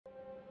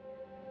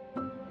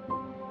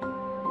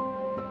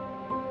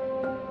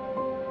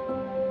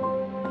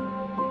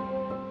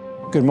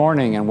Good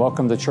morning and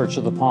welcome to Church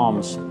of the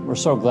Palms. We're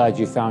so glad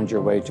you found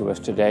your way to us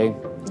today.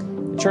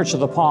 At Church of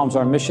the Palms,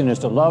 our mission is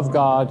to love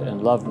God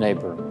and love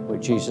neighbor,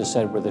 which Jesus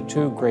said were the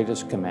two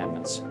greatest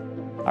commandments.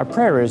 Our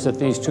prayer is that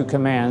these two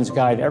commands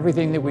guide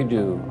everything that we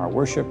do, our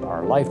worship,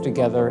 our life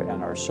together,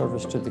 and our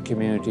service to the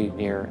community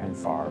near and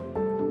far.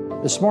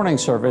 This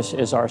morning's service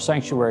is our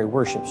sanctuary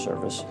worship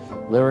service.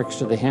 Lyrics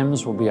to the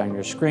hymns will be on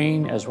your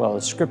screen, as well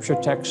as scripture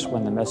text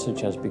when the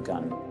message has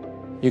begun.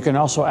 You can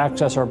also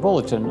access our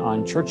bulletin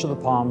on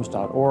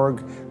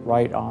churchofthepalms.org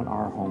right on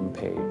our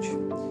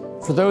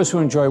homepage. For those who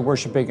enjoy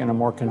worshiping in a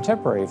more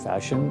contemporary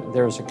fashion,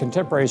 there's a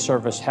contemporary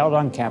service held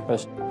on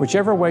campus.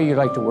 Whichever way you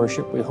like to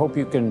worship, we hope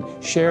you can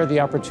share the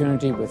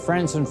opportunity with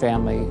friends and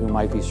family who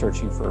might be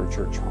searching for a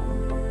church home.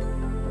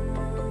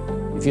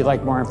 If you'd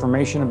like more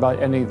information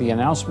about any of the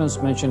announcements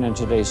mentioned in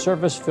today's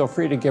service, feel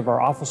free to give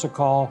our office a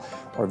call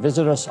or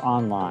visit us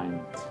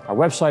online. Our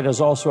website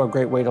is also a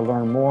great way to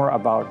learn more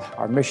about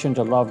our mission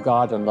to love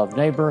God and love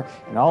neighbor,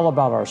 and all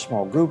about our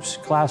small groups,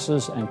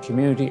 classes, and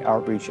community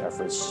outreach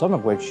efforts, some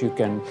of which you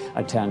can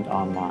attend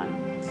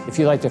online. If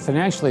you'd like to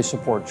financially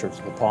support Church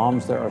of the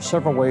Palms, there are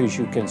several ways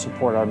you can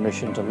support our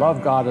mission to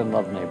love God and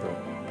love neighbor.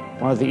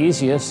 One of the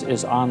easiest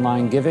is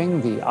online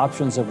giving, the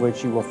options of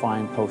which you will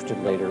find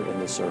posted later in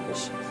the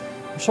service.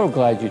 I'm so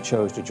glad you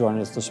chose to join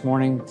us this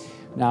morning.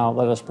 Now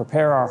let us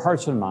prepare our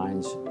hearts and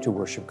minds to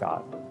worship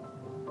God.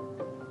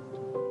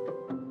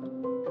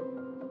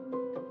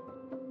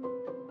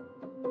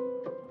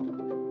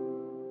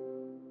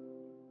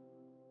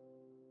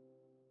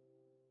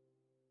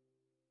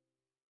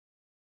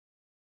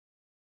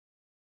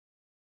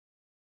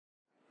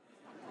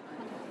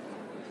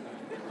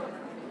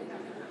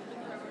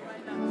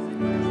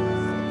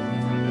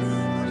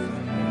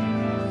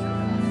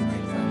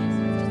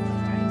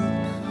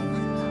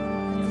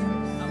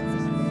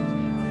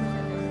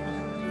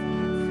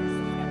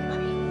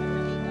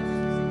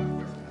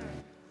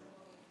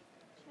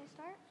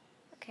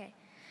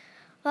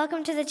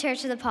 Welcome to the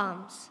Church of the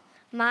Palms.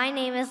 My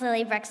name is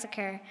Lily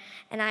Brexiker,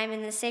 and I'm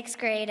in the 6th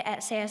grade at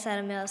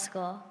Sarasota Middle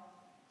School.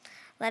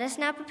 Let us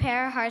now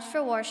prepare our hearts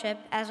for worship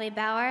as we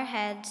bow our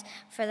heads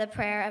for the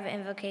prayer of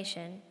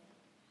invocation.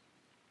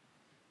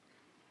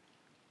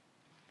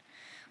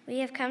 We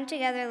have come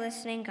together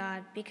listening,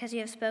 God, because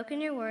you have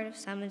spoken your word of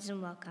summons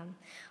and welcome.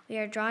 We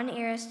are drawn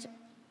ears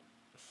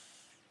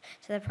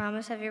to the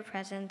promise of your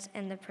presence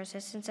and the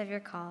persistence of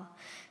your call.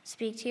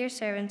 Speak to your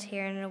servants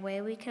here in a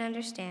way we can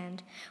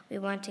understand. We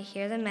want to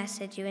hear the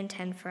message you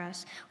intend for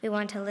us. We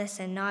want to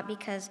listen, not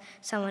because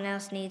someone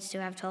else needs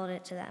to have told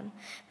it to them,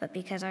 but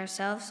because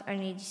ourselves are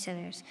needy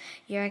sinners.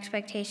 Your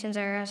expectations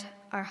are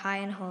high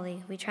and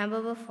holy. We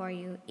tremble before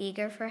you,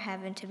 eager for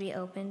heaven to be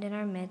opened in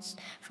our midst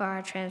for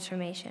our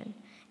transformation.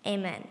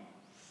 Amen.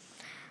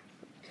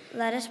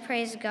 Let us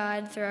praise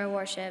God through our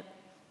worship.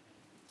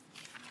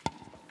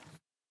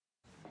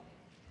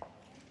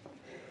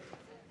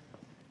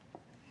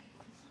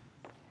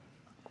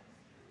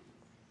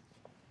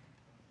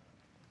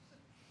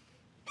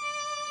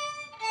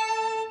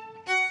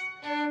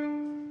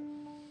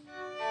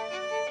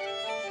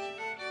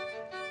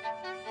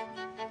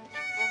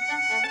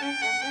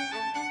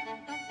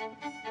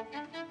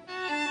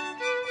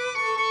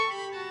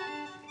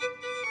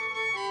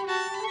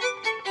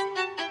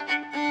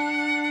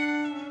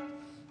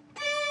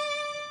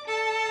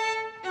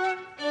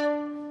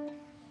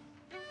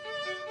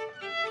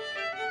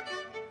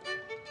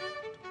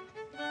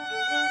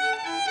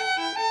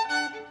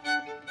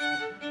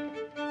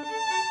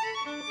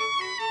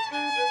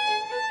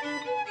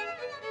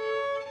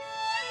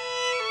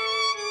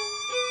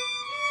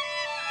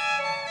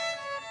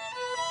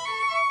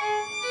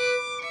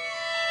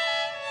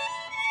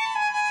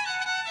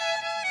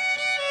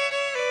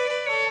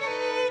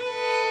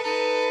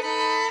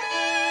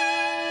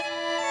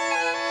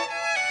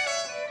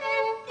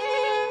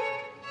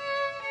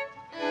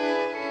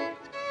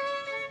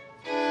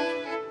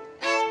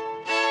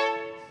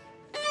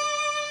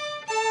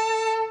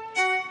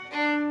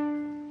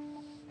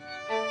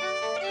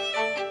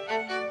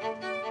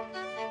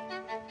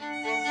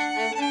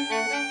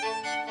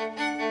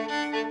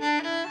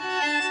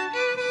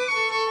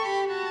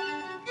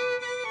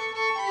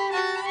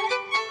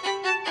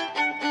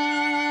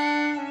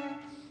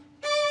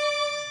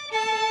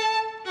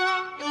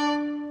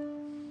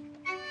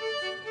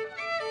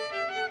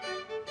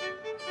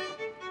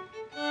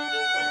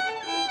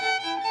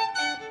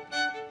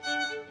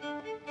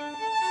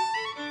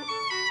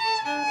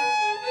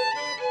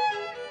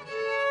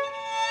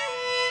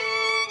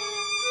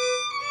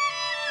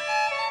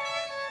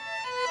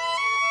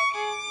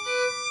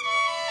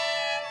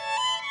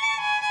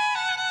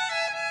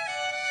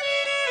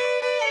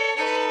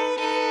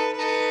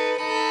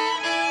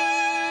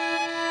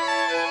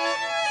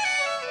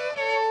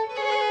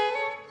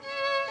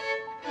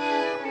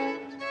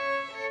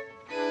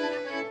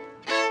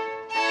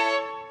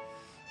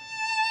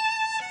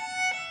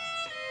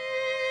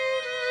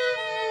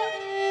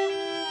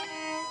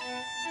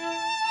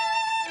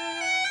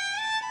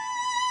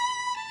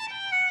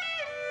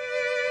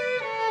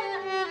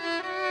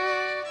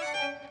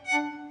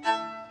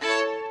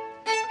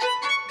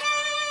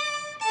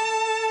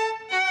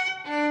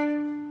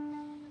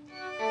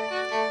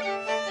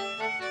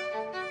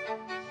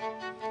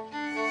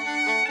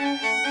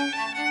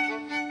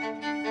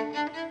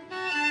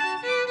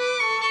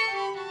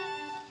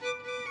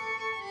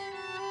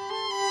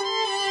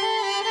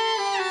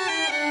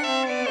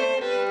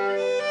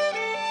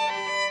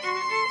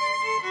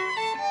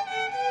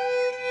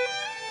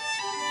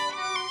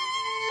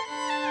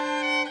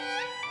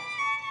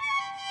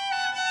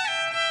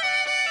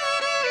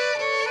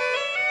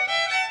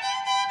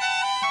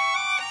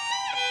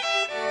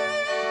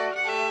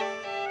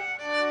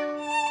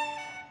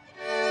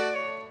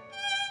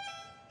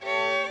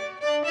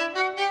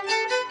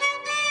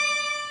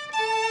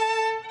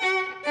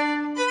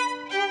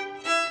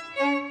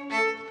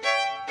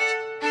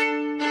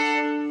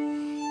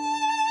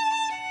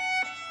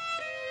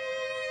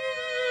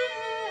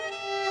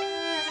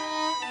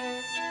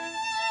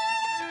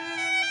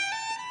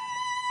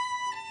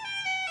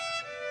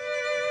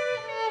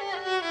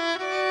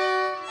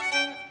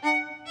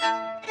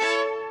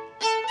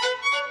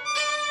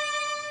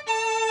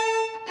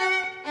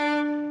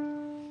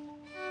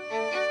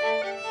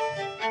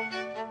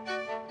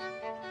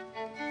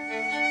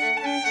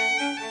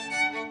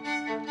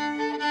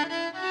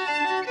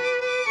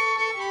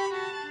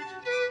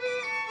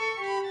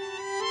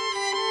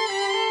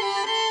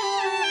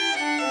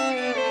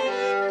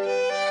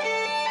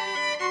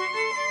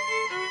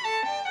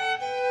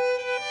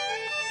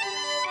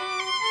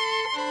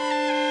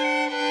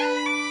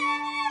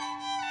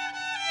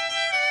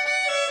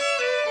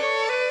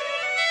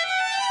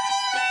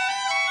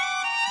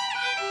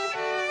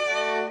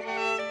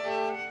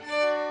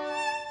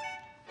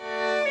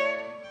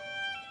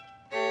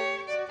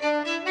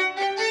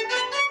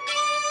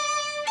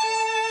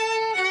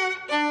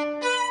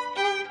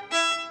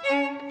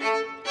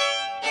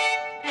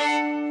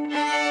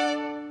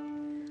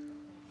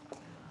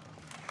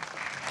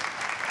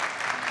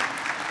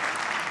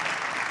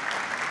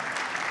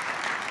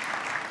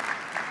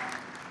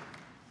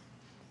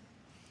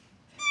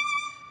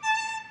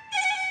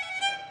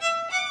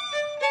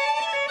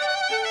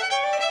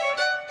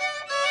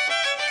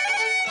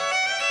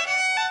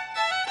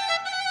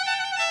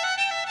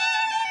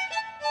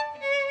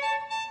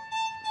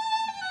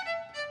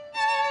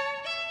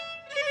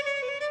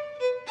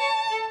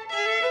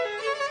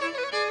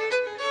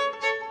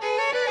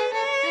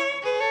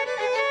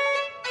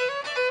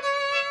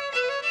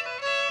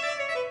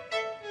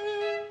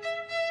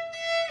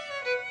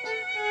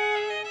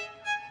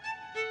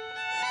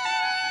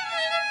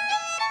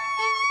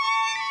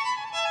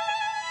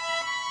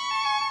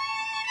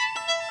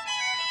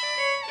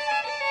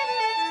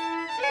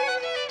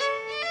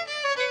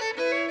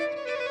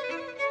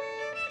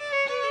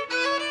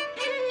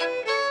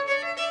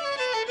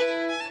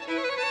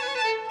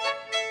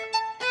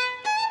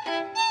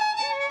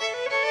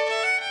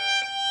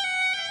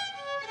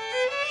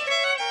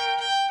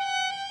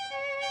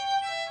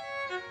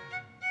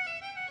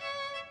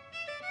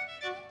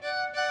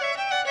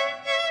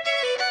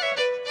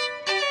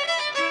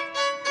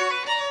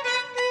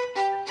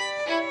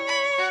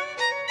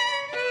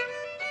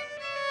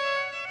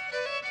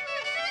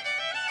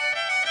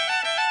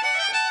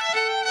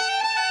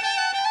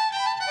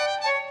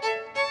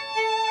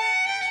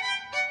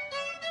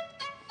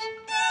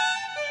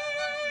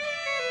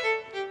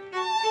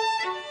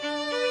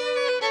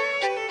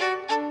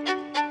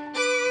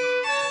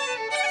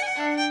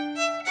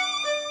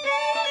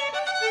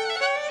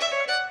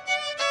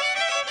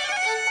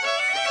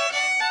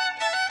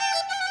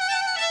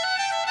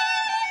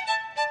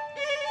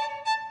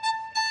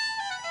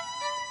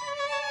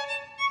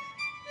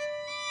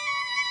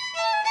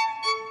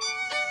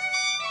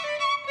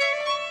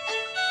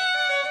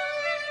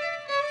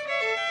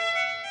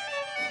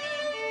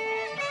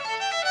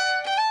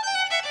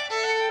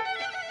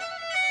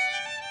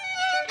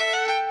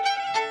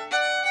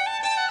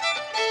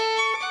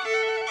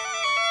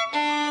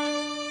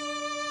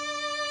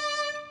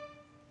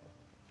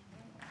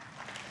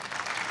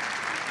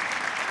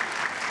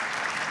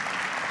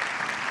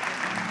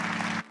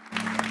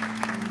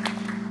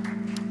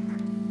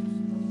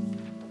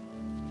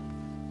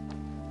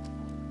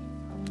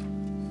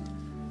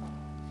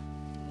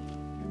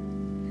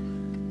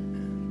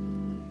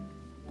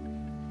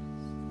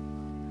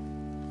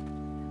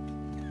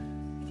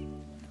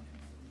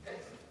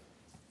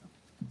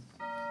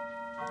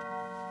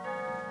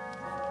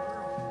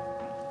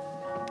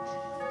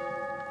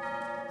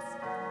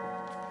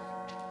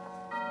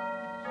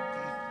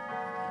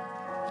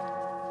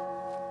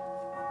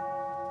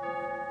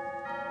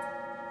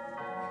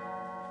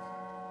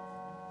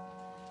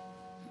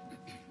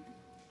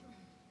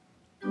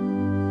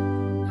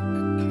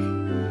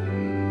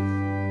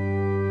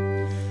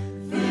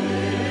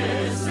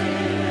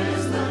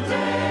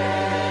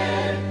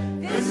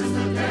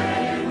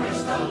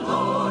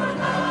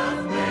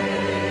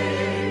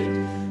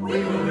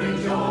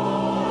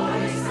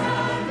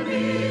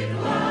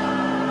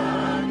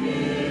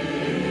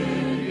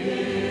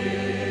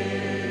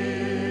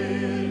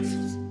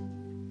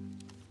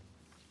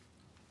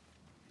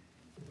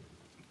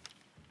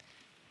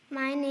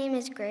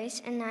 is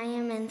Grace, and I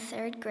am in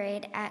 3rd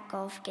grade at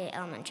Gulf Gate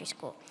Elementary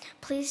School.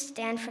 Please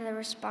stand for the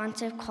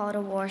responsive call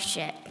to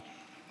worship.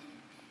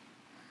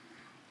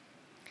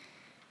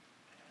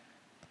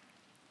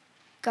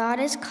 God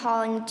is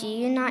calling. Do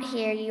you not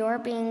hear? You are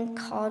being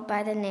called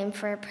by the name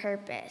for a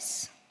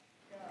purpose.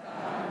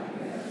 God,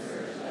 you have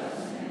searched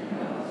us and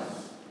know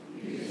us.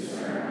 You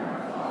discern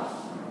our thoughts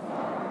from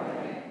far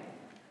away.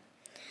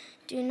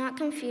 Do not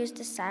confuse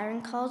the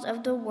siren calls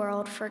of the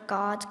world for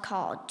God's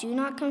call. Do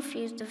not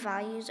confuse the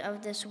values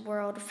of this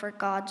world for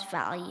God's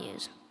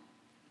values.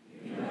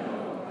 You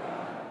know,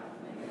 God,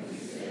 when we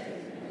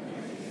sit and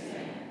when we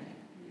stand.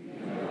 You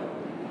know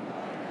when we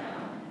lie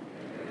down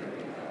and where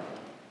we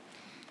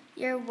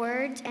go. Your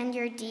words and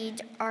your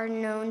deeds are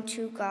known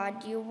to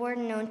God. You were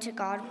known to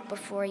God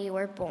before you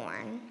were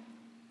born.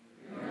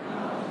 Your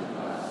knowledge of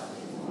us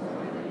is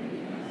more than we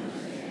can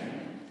understand.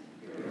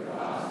 Your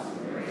thoughts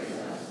embrace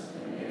us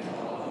amid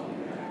all you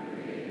have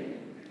created.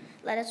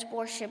 Let us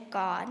worship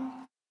God.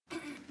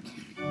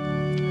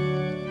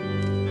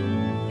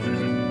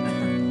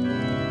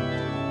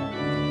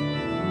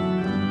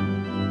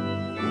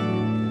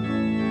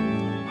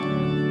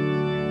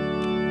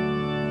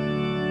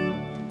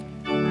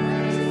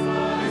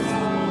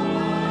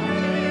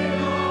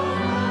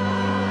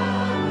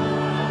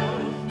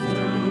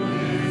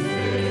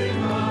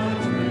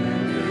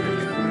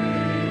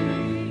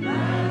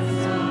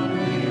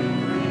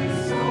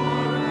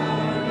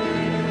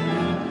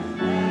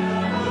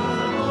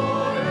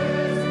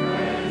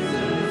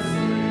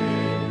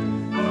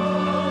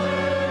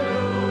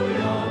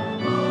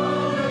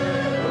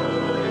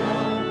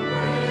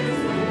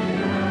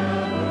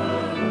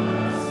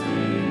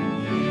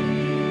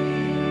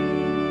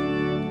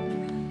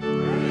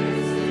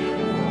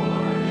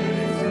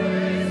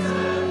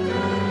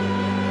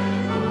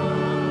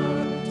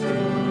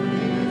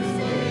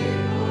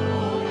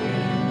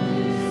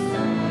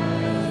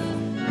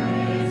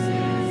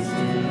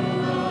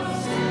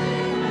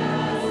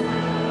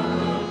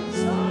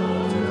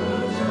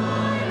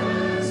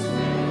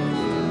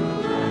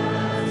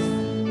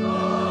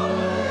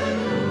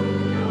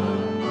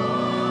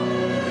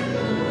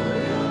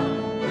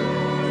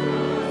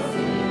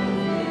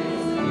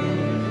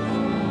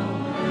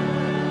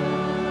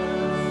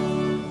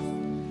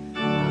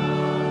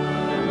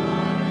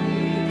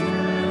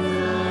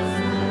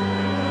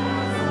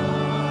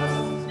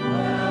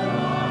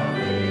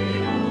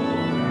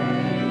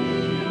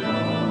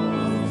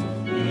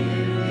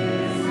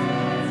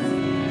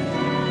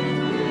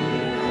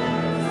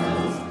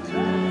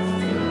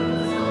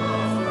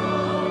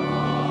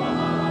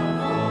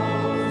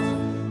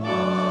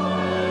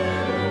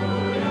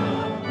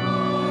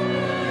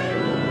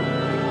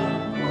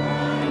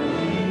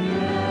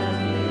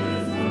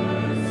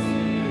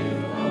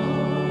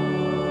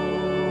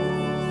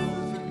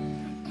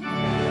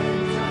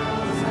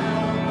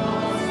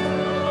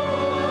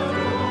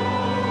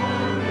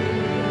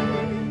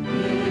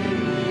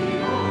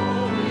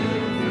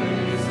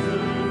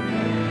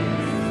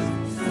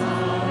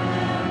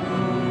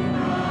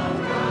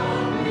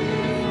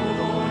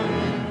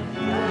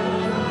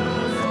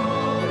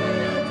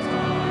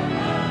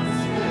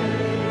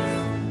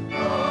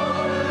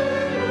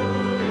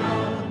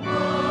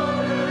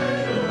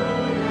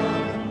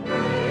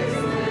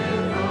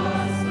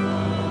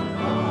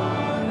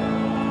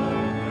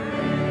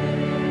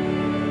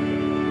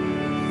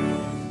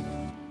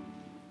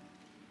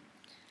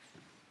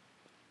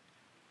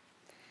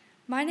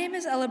 My name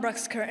is Ella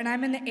Bruxker, and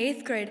I'm in the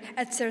 8th grade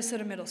at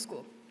Sarasota Middle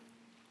School.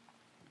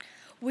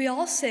 We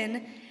all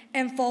sin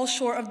and fall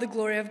short of the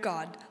glory of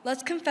God.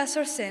 Let's confess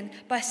our sin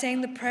by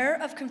saying the prayer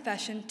of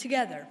confession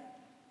together.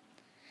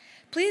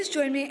 Please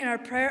join me in our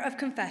prayer of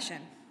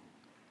confession.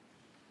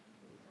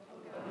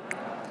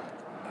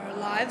 Our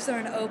lives are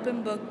an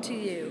open book to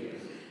you.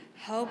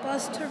 Help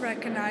us to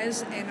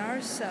recognize in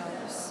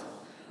ourselves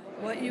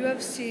what you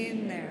have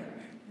seen there.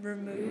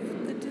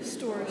 Remove the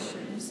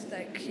distortions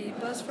that keep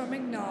us from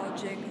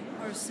acknowledging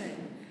our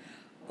sin.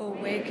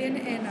 Awaken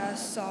in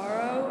us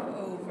sorrow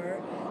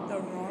over the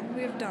wrong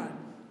we have done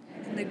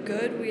and the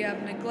good we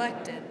have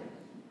neglected.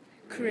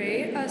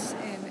 Create us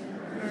in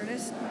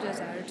earnest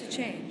desire to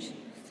change.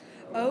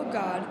 O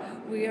God,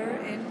 we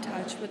are in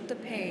touch with the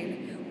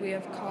pain we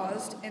have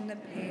caused and the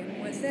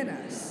pain within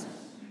us.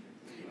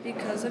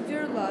 Because of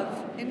your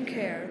love and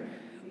care,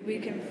 we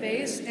can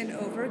face and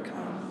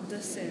overcome the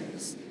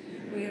sins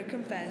we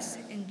confess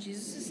in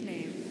Jesus'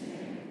 name.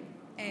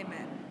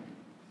 Amen.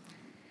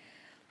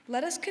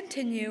 Let us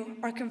continue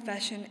our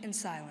confession in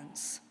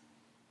silence.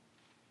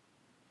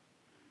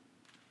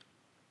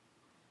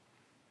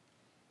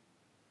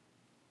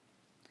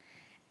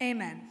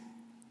 Amen.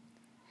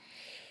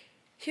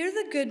 Hear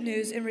the good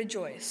news and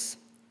rejoice.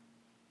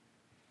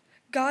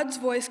 God's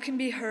voice can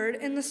be heard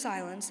in the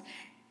silence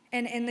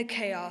and in the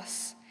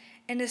chaos,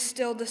 and is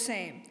still the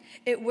same.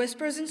 It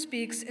whispers and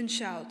speaks and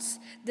shouts.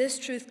 This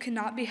truth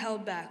cannot be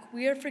held back.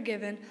 We are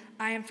forgiven.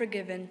 I am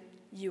forgiven.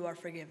 You are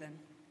forgiven.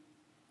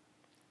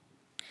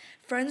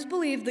 Friends,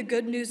 believe the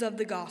good news of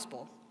the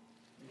gospel.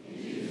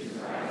 In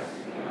Jesus Christ,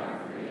 we are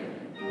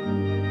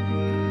forgiven.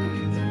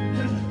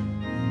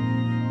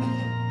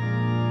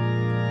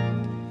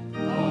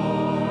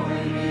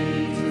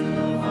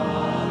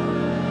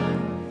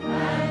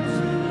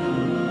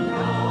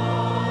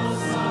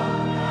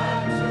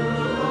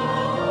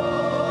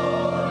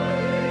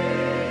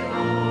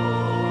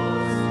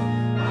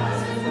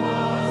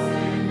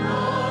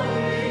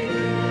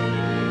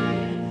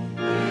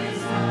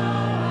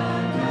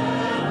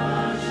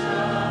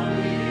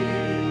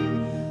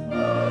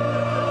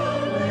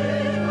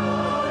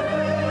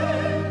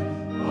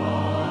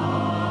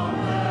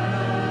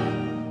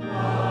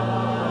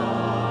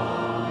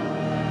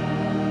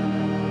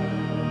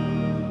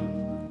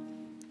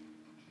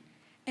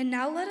 And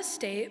now let us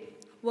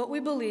state what we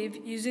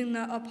believe using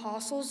the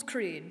Apostles'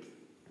 Creed.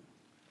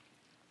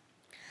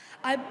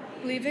 I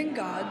believe in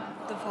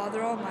God, the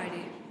Father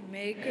Almighty,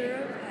 maker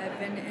of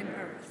heaven and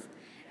earth,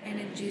 and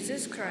in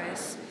Jesus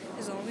Christ,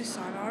 his only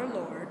Son, our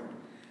Lord,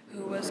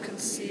 who was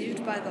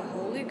conceived by the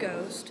Holy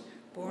Ghost,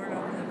 born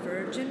of the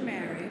Virgin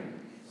Mary,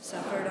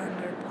 suffered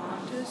under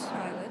Pontius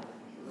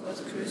Pilate,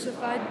 was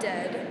crucified,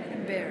 dead,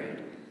 and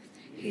buried.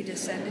 He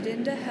descended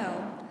into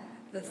hell.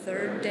 The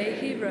third day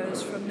he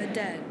rose from the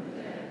dead.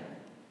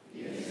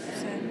 He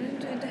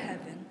ascended into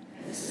heaven,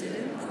 and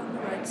sitteth on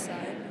the right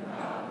side of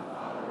God.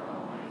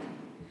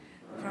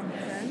 From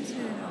thence he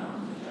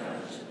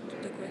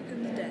judged the quick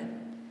and the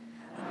dead.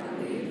 I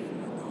believe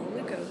in the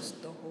Holy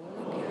Ghost, the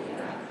Holy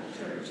Catholic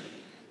Church,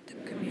 the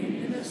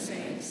communion of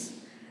saints,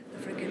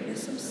 the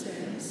forgiveness of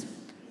sins,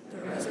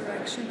 the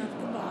resurrection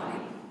of the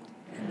body,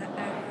 and the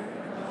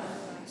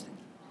everlasting.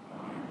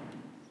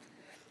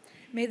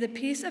 May the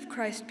peace of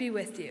Christ be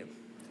with you.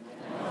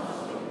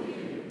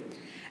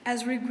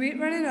 As we greet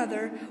one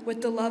another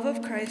with the love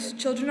of Christ,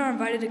 children are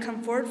invited to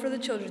come forward for the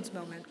children's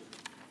moment.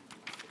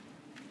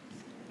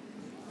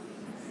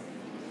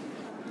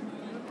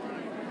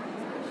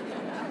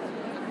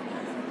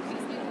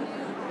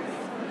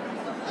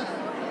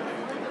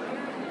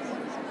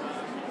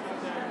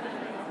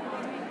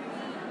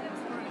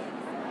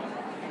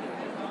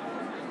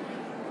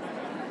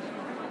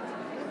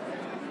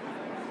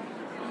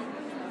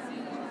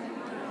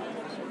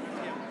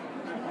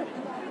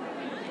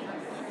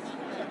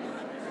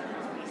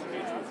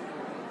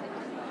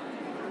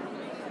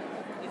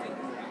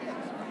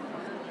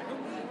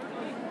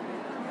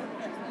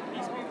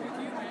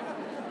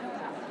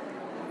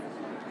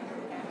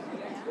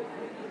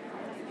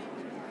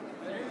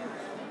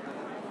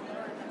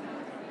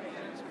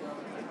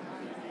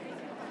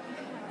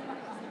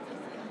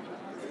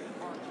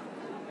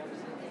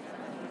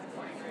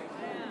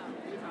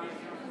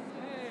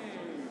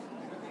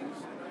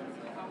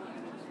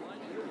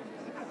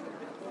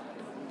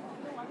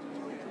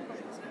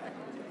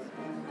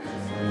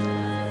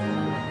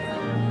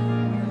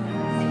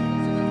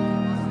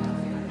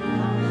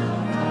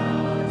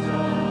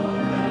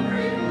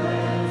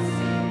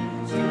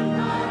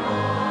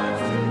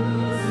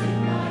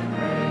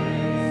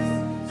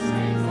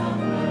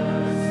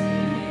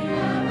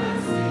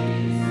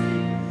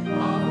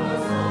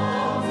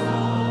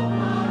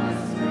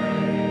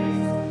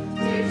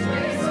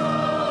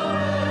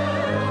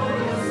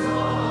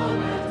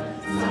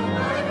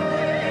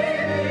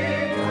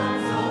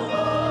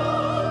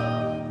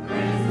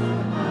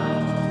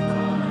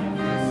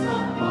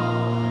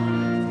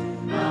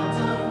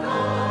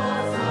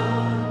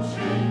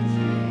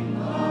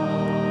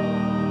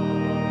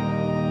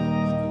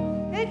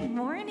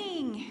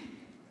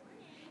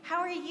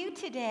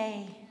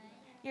 Today.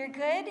 You're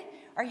good?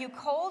 Are you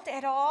cold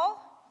at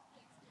all?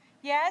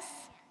 Yes?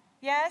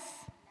 Yes?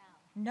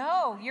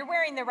 No, you're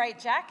wearing the right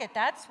jacket,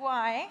 that's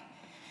why.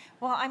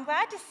 Well, I'm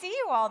glad to see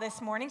you all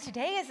this morning.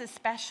 Today is a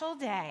special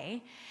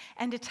day,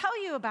 and to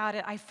tell you about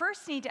it, I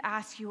first need to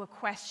ask you a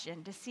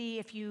question to see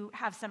if you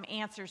have some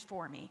answers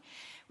for me.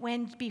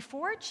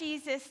 Before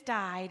Jesus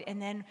died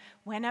and then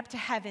went up to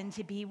heaven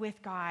to be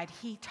with God,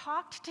 he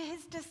talked to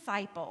his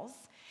disciples.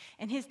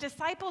 And his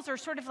disciples are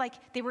sort of like,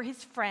 they were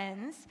his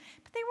friends,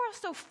 but they were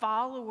also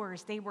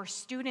followers. They were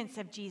students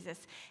of Jesus.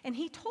 And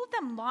he told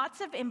them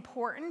lots of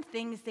important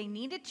things they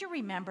needed to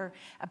remember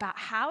about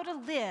how to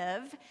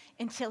live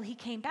until he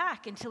came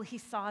back, until he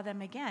saw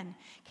them again.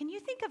 Can you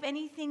think of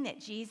anything that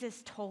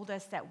Jesus told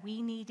us that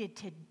we needed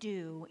to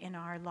do in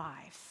our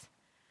lives?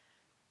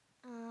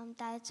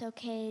 That it's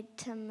okay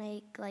to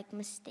make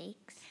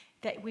mistakes.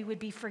 That we would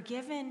be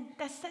forgiven.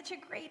 That's such a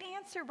great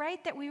answer,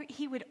 right? That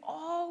he would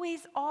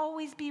always,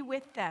 always be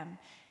with them.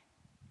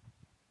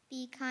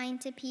 Be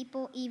kind to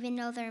people even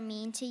though they're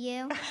mean to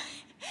you.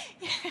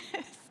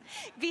 Yes.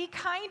 Be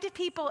kind to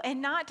people,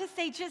 and not to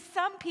say just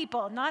some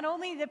people, not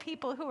only the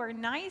people who are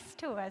nice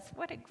to us.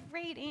 What a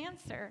great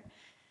answer.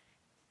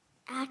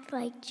 Act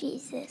like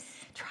Jesus.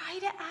 Try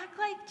to act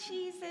like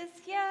Jesus,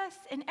 yes.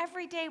 And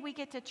every day we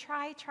get to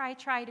try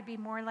to be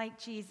more like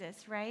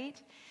Jesus,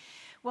 right?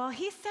 Well,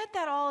 he said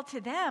that all to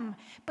them,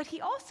 but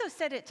he also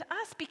said it to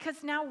us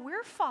because now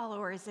we're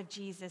followers of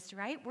Jesus,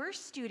 right? We're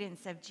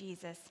students of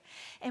Jesus.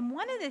 And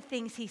one of the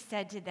things he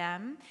said to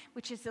them,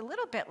 which is a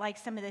little bit like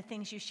some of the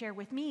things you share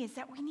with me, is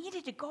that we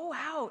needed to go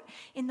out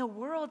in the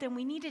world and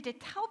we needed to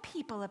tell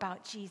people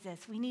about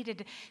Jesus. We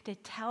needed to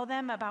tell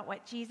them about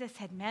what Jesus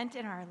had meant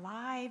in our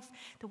lives,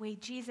 the way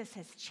Jesus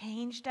has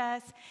changed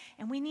us,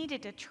 and we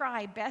needed to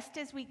try best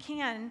as we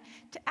can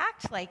to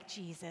act like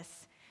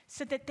Jesus,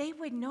 so that they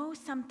would know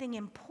something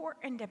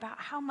important about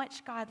how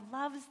much God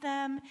loves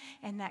them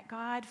and that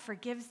God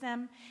forgives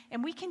them.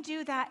 And we can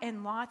do that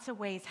in lots of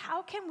ways.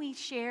 How can we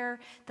share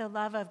the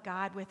love of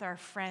God with our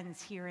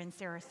friends here in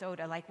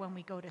Sarasota, like when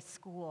we go to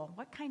school?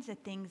 What kinds of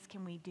things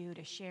can we do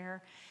to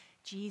share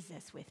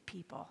Jesus with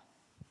people?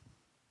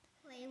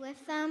 Play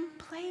with them.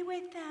 Play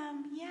with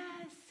them,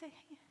 yes.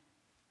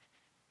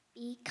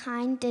 Be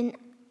kind and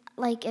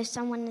like if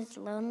someone is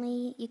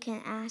lonely, you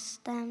can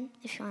ask them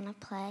if you want to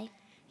play.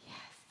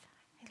 Yes,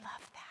 I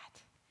love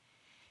that.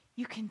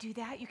 You can do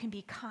that. You can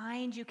be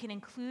kind. You can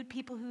include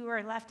people who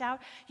are left out.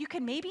 You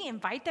can maybe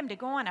invite them to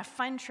go on a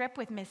fun trip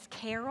with Miss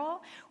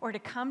Carol or to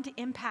come to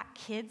Impact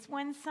Kids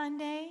one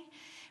Sunday,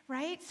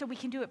 right? So we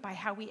can do it by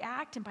how we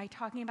act and by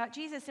talking about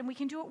Jesus, and we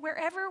can do it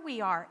wherever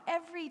we are,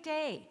 every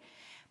day.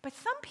 But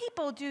some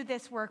people do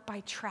this work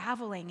by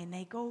traveling, and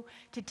they go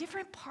to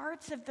different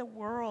parts of the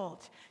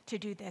world to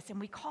do this, and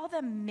we call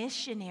them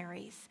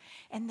missionaries.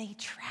 And they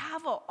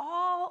travel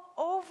all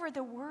over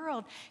the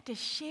world to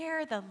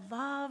share the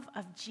love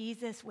of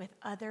Jesus with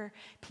other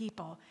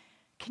people.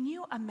 Can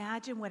you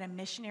imagine what a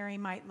missionary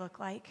might look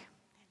like?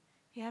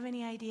 Do you have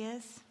any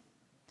ideas?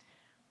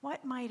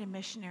 What might a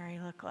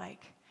missionary look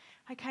like?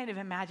 I kind of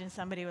imagine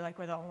somebody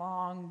with a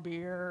long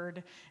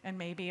beard and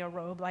maybe a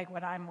robe like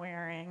what I'm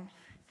wearing.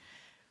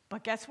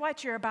 But guess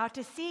what? You're about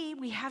to see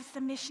we have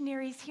some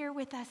missionaries here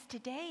with us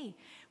today.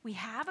 We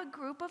have a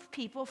group of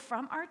people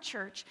from our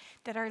church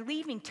that are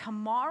leaving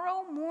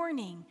tomorrow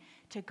morning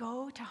to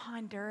go to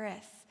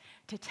Honduras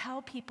to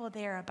tell people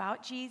there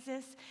about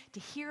Jesus, to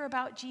hear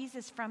about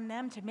Jesus from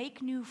them, to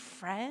make new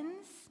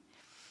friends,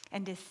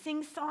 and to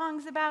sing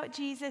songs about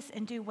Jesus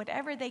and do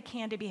whatever they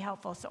can to be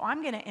helpful. So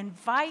I'm going to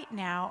invite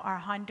now our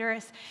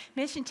Honduras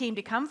mission team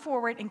to come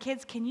forward. And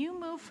kids, can you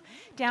move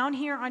down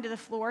here onto the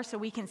floor so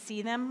we can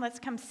see them? Let's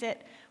come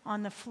sit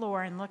on the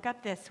floor and look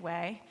up this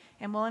way.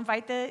 And we'll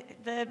invite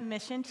the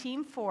mission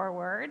team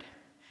forward.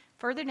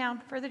 Further down.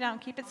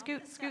 Keep it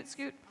scoot.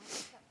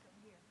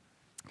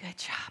 Good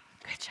job.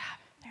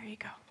 There you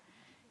go.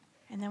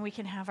 And then we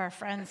can have our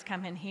friends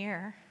come in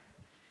here.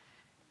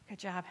 Good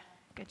job.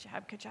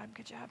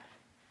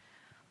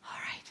 All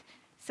right,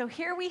 so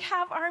here we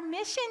have our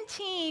mission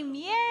team.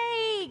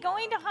 Yay,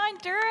 going to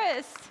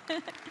Honduras.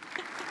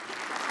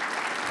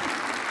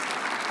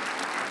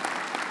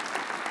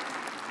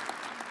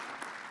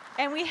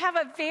 And we have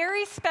a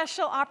very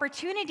special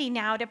opportunity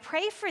now to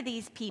pray for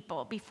these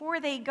people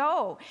before they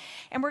go.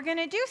 And we're going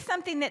to do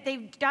something that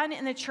they've done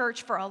in the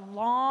church for a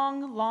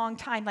long, long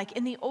time, like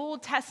in the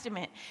Old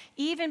Testament,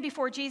 even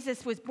before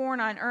Jesus was born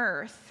on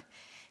earth.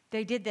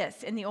 They did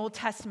this in the Old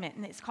Testament,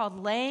 and it's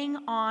called laying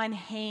on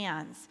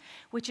hands,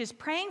 which is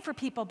praying for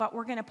people, but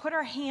we're going to put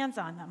our hands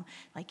on them,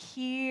 like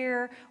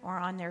here or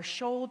on their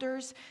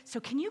shoulders. So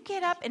can you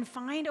get up and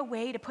find a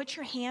way to put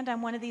your hand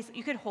on one of these?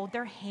 You could hold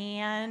their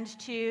hand,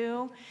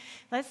 too.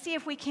 Let's see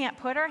if we can't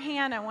put our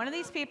hand on one of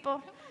these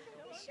people.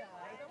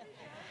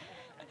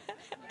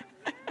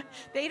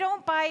 They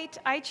don't bite.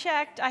 I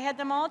checked. I had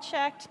them all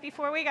checked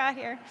before we got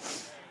here.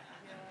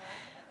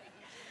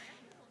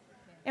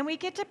 And we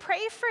get to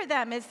pray for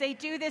them as they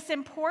do this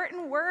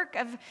important work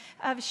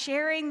of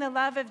sharing the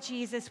love of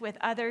Jesus with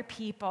other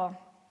people.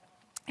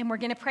 And we're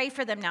going to pray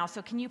for them now.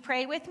 So can you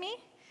pray with me?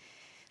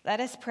 Let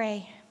us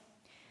pray.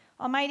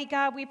 Almighty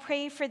God, we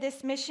pray for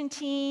this mission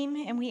team,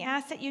 and we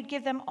ask that you'd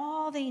give them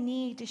all they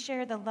need to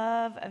share the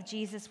love of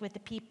Jesus with the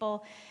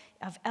people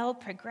of El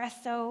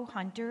Progreso,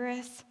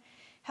 Honduras.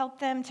 Help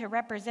them to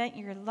represent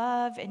your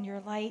love and your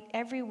light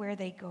everywhere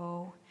they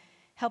go.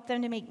 Help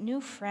them to make new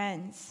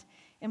friends.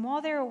 And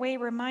while they're away,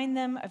 remind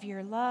them of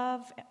your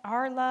love,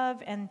 our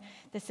love, and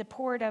the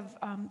support of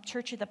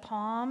Church of the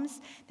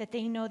Palms, that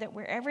they know that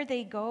wherever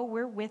they go,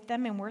 we're with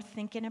them and we're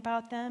thinking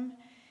about them.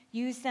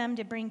 Use them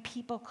to bring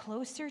people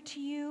closer to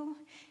you.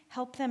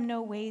 Help them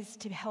know ways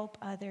to help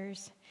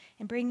others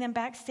and bring them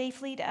back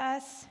safely to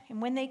us.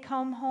 And when they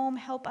come home,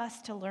 help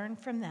us to learn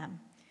from them.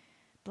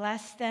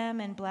 Bless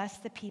them and bless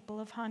the people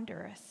of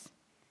Honduras.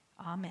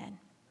 Amen.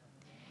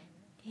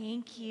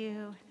 Thank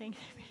you. Thank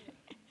you.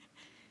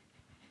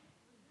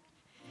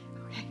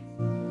 Okay.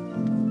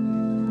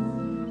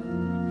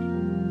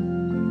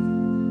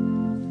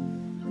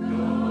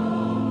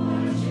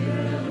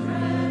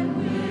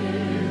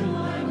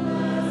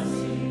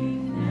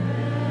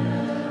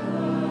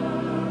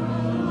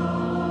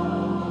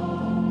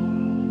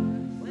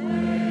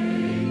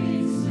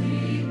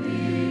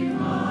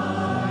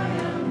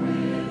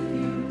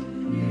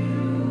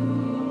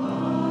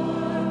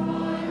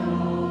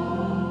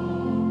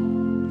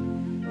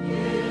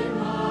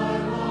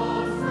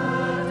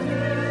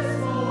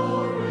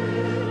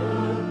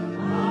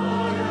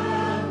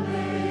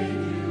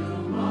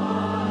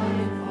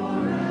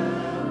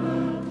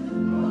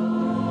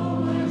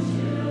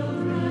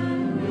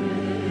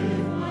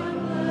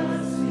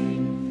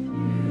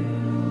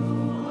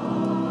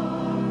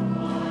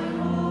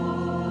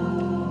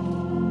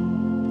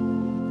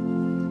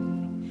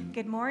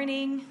 Good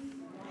morning.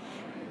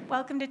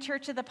 Welcome to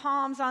Church of the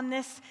Palms on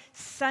this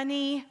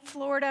sunny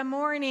Florida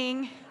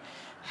morning.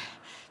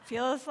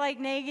 Feels like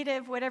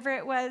negative, whatever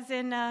it was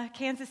in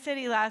Kansas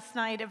City last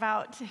night,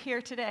 about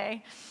here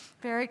today.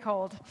 Very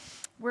cold.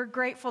 We're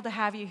grateful to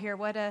have you here.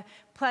 What a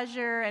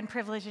pleasure and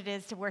privilege it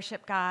is to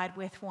worship God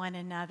with one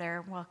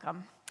another.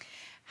 Welcome. I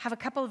have a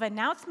couple of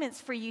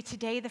announcements for you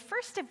today, the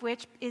first of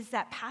which is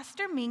that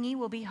Pastor Mingy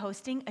will be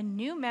hosting a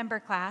new member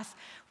class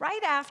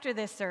right after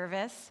this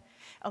service.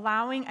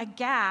 allowing a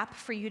gap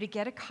for you to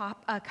get a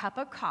cup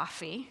of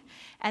coffee,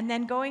 and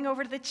then going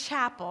over to the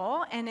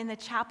chapel. And in the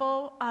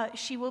chapel,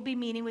 she will be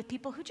meeting with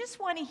people who just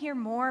want to hear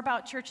more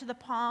about Church of the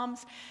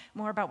Palms,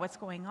 more about what's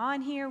going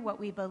on here, what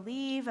we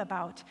believe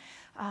about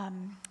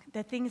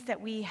the things that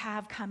we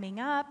have coming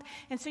up.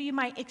 And so you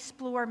might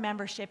explore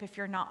membership if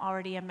you're not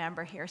already a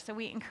member here. So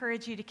we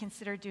encourage you to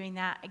consider doing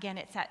that. Again,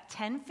 it's at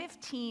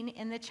 10:15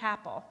 in the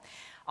chapel.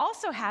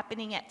 Also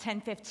happening at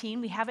 10:15,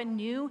 we have a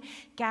new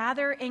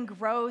Gather and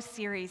Grow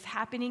series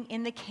happening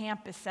in the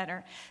campus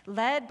center,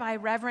 led by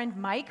Reverend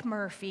Mike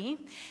Murphy,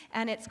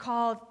 and it's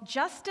called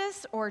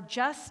Justice or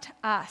Just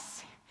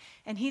Us.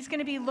 And he's going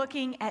to be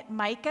looking at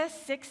Micah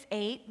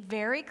 6:8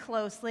 very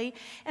closely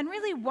and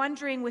really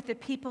wondering with the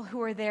people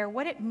who are there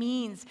what it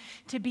means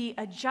to be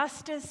a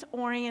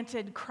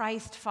justice-oriented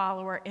Christ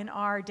follower in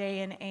our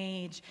day and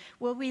age.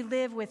 Will we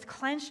live with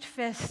clenched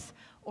fists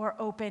or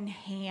open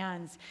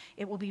hands?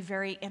 It will be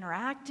very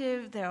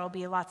interactive. There will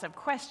be lots of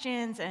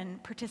questions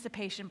and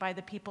participation by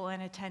the people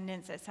in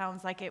attendance. It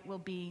sounds like it will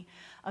be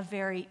a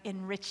very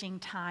enriching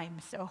time.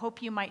 So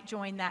hope you might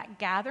join that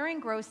Gather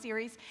and Grow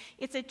series.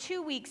 It's a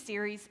 2-week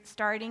series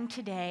starting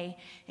today.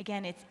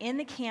 Again, it's in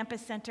the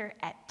campus center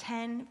at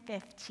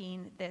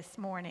 10:15 this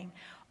morning.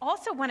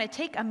 Also want to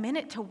take a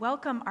minute to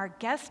welcome our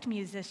guest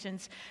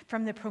musicians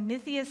from the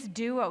Prometheus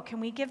Duo.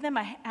 Can we give them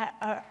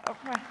a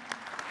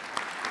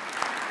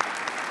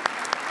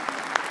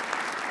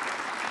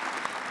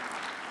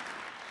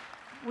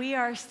We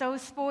are so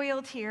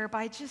spoiled here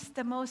by just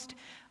the most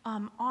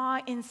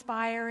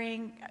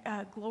awe-inspiring,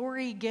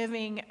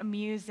 glory-giving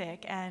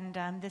music,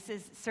 and this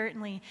is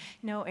certainly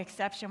no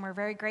exception. We're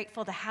very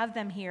grateful to have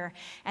them here.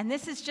 And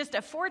this is just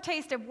a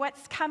foretaste of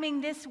what's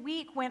coming this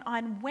week, when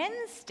on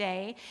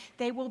Wednesday,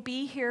 they will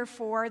be here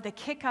for the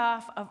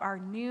kickoff of our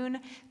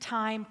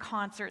noontime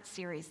concert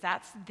series.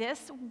 That's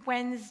this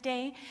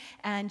Wednesday,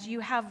 and you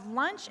have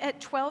lunch at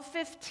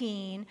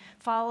 12:15,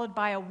 followed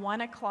by a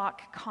 1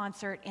 o'clock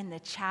concert in the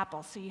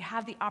chapel. So you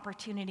have the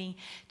opportunity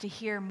to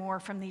hear more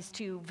from these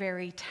two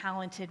very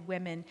talented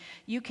women.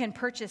 You can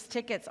purchase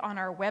tickets on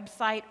our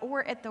website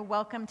or at the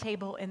welcome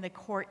table in the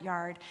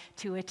courtyard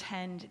to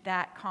attend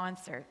that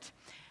concert.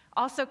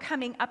 Also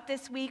coming up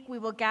this week, we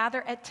will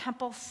gather at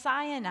Temple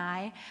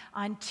Sinai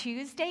on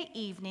Tuesday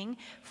evening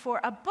for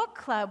a book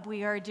club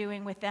we are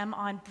doing with them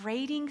on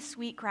braiding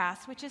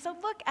sweetgrass, which is a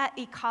look at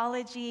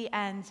ecology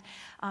and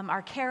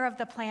our care of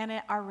the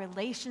planet, our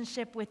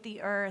relationship with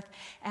the earth.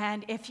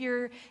 And if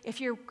you're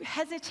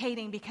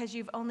hesitating because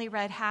you've only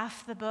read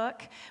half the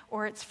book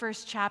or its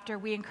first chapter,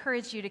 we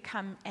encourage you to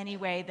come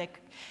anyway.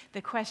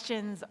 The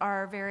questions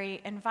are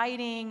very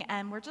inviting,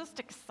 and we're just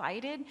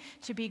excited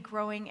to be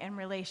growing in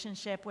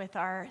relationship with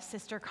our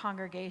sister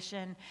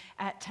congregation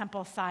at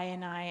Temple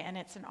Sinai, and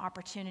it's an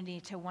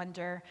opportunity to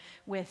wonder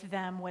with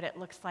them what it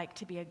looks like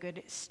to be a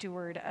good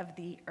steward of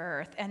the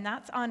earth. And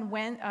that's on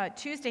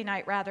Tuesday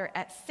night,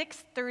 at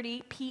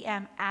 6:30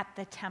 p.m. at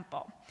the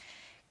temple.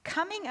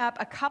 Coming up,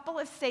 a couple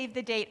of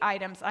save-the-date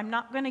items. I'm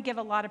not going to give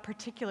a lot of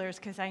particulars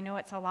because I know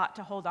it's a lot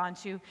to hold on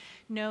to.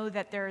 Know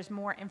that there's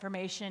more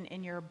information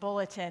in your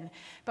bulletin.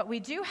 But we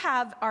do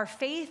have our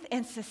Faith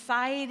and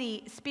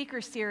Society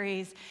speaker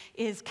series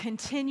is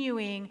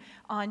continuing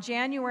on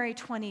January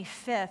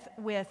 25th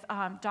with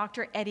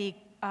Dr. Eddie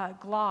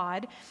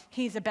Glaude.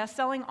 He's a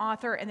best-selling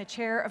author and the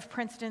chair of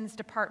Princeton's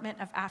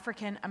Department of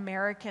African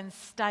American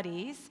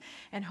Studies,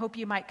 and hope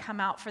you might come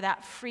out for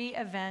that free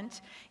event.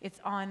 It's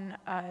on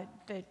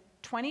the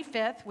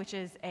 25th, which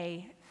is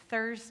a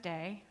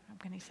Thursday,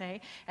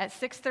 at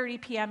 6:30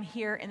 p.m.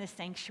 here in the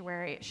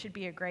sanctuary. It should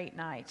be a great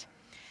night.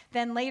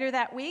 Then later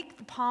that week,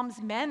 the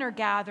Palms men are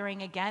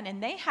gathering again,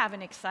 and they have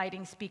an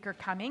exciting speaker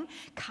coming.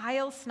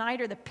 Kyle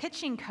Snyder, the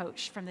pitching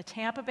coach from the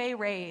Tampa Bay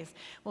Rays,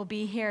 will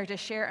be here to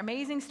share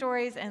amazing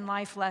stories and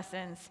life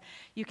lessons.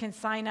 You can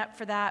sign up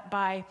for that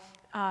by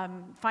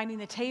finding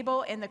the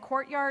table in the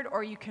courtyard,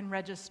 or you can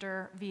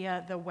register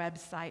via the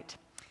website.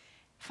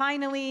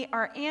 Finally,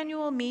 our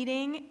annual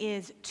meeting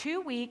is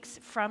 2 weeks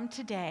from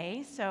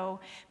today, so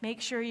make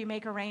sure you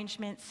make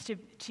arrangements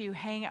to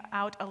hang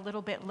out a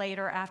little bit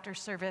later after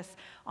service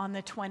on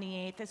the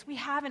 28th, as we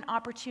have an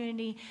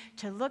opportunity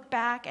to look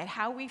back at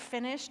how we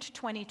finished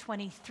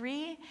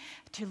 2023,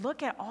 to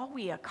look at all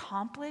we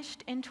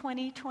accomplished in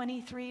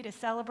 2023, to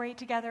celebrate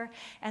together,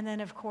 and then,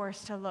 of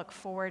course, to look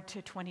forward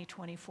to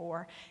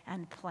 2024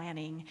 and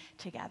planning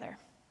together.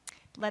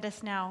 Let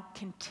us now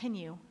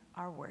continue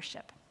our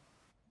worship.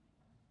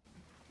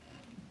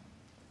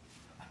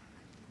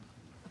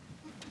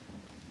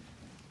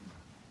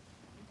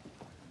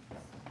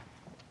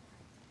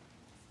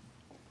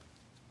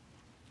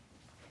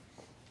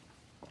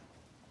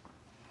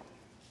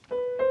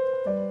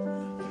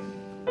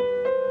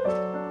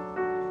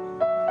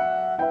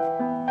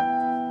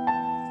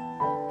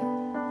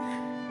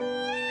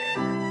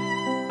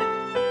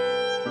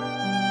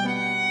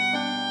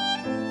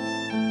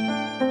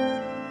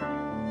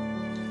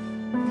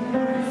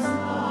 There's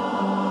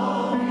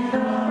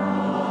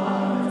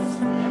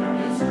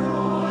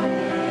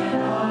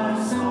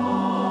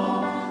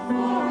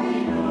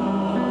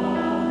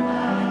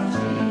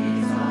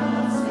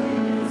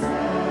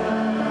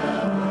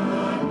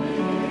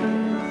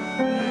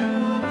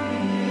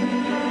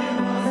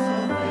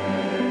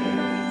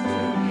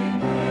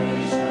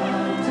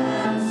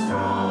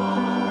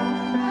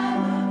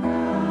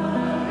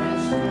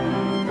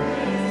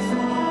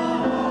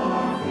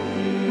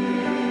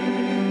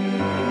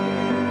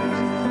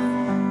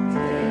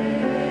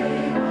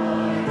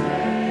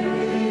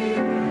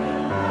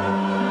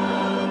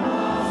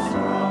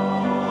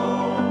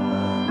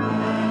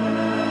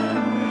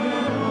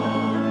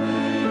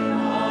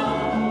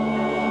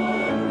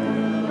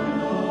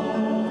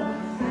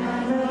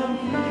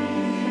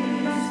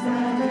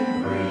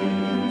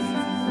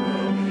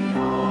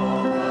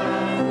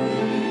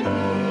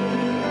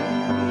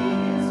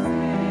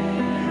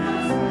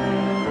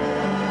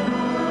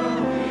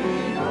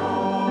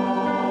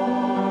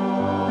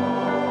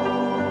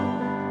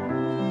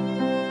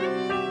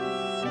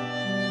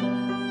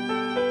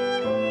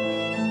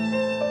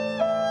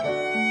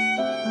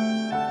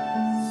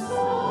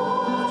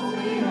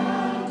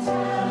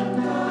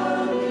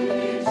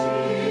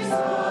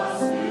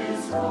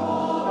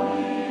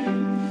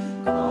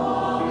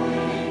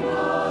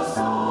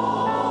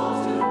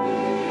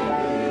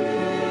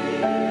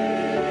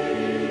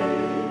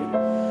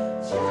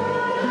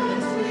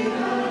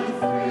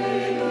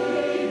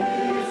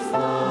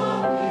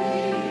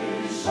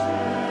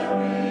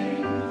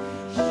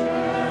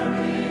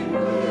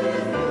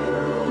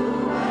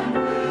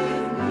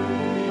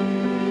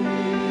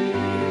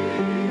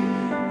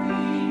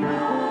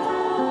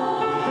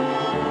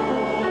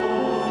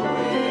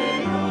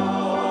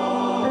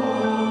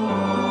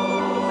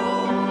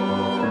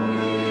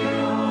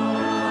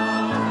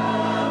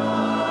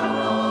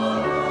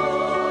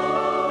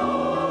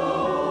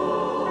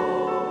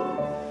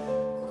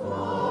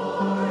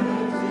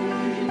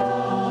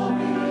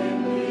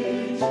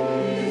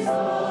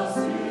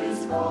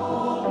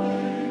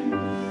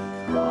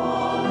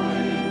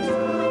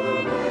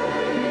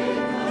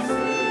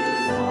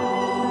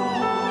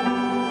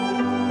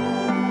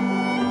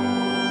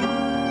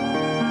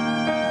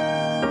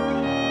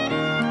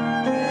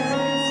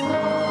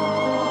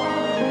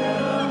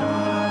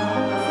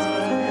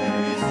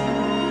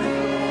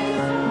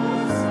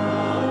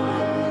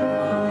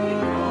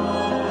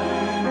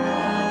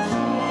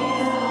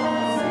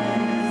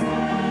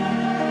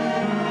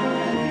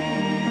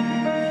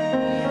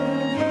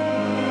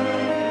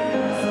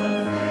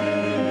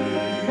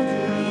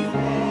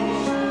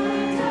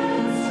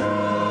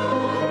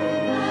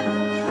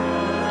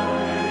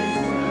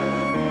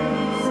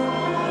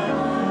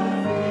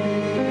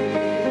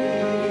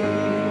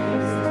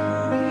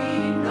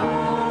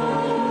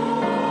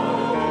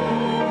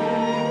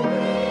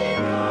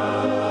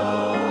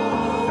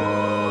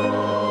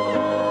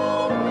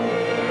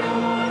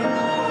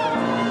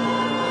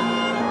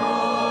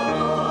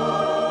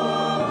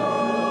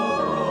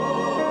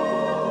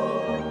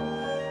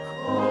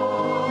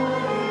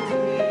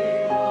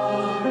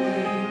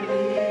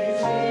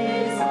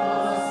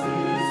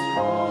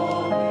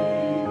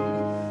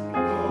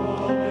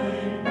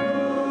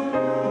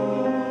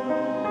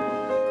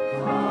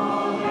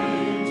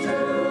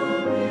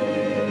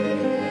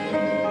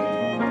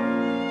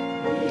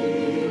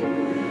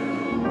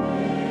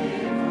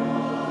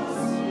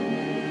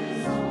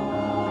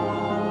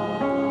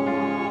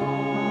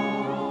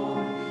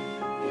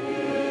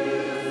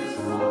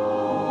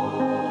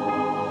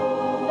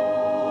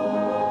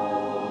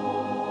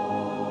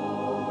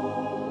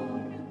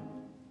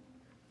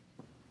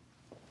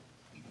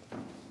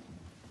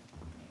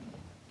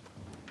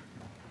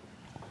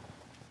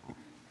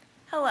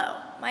Hello,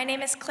 my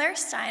name is Claire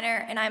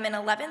Steiner, and I'm in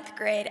 11th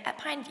grade at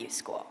Pineview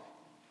School.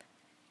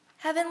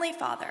 Heavenly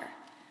Father,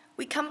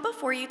 we come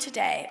before you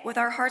today with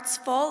our hearts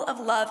full of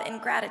love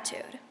and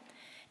gratitude.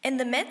 In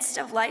the midst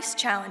of life's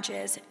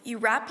challenges, you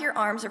wrap your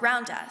arms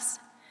around us.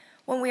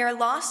 When we are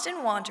lost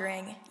and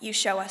wandering, you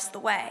show us the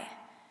way.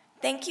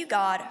 Thank you,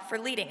 God, for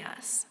leading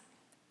us.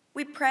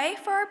 We pray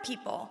for our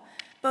people,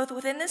 both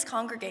within this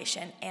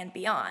congregation and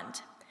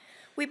beyond.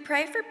 We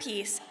pray for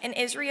peace in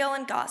Israel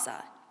and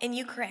Gaza, in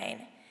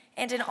Ukraine,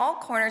 and in all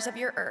corners of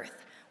your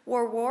earth,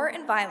 where war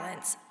and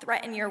violence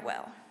threaten your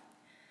will.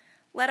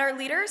 Let our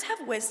leaders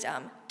have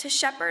wisdom to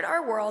shepherd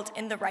our world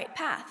in the right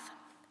path.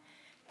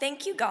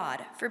 Thank you,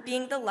 God, for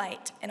being the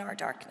light in our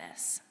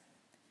darkness.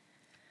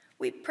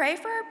 We pray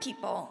for our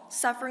people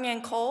suffering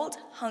in cold,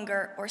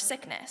 hunger, or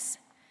sickness.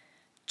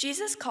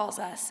 Jesus calls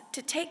us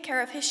to take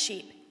care of his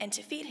sheep and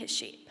to feed his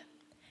sheep.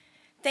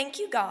 Thank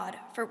you, God,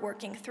 for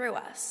working through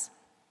us.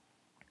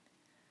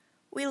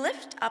 We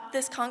lift up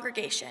this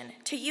congregation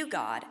to you,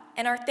 God,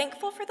 and are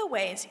thankful for the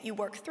ways you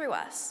work through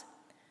us.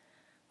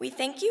 We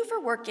thank you for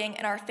working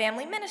in our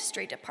family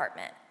ministry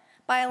department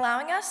by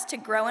allowing us to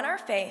grow in our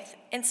faith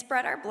and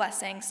spread our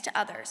blessings to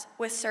others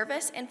with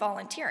service and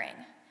volunteering.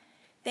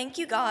 Thank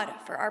you, God,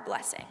 for our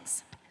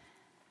blessings.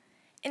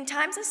 In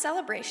times of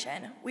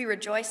celebration, we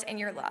rejoice in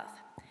your love.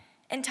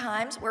 In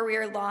times where we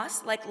are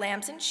lost like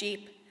lambs and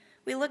sheep,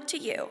 we look to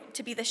you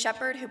to be the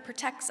shepherd who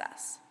protects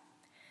us.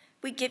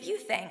 We give you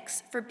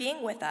thanks for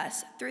being with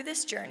us through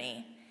this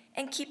journey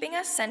and keeping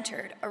us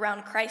centered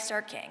around Christ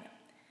our King,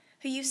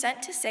 who you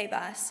sent to save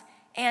us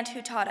and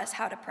who taught us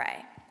how to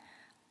pray.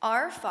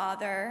 Our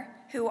Father,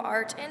 who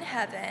art in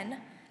heaven,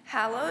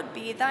 hallowed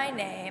be thy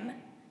name.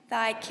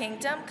 Thy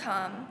kingdom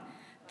come,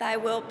 thy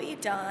will be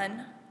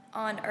done,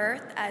 on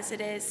earth as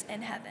it is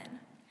in heaven.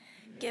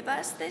 Give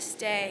us this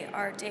day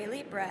our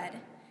daily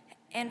bread,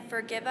 and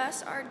forgive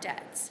us our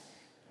debts,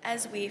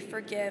 as we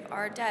forgive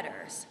our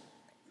debtors.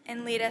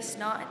 And lead us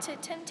not into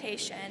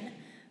temptation,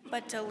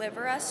 but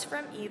deliver us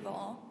from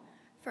evil.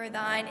 For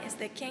thine is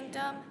the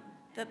kingdom,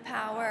 the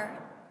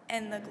power,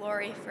 and the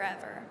glory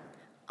forever.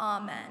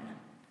 Amen.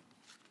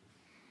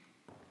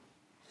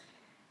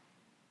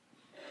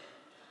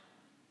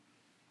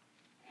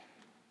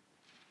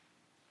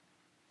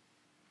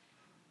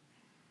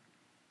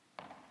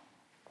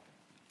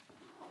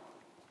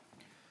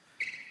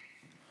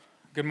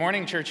 Good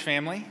morning, church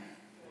family.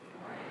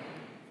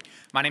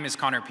 My name is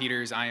Connor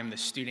Peters. I am the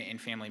Student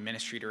and Family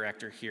Ministry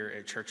Director here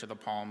at Church of the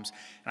Palms,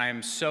 and I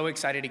am so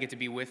excited to get to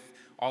be with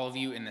all of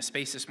you in the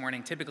space this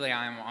morning. Typically,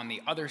 I am on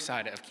the other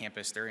side of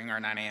campus during our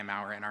 9 a.m.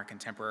 hour in our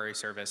contemporary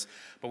service,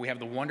 but we have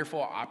the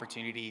wonderful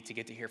opportunity to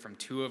get to hear from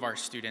two of our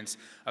students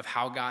of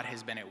how God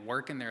has been at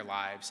work in their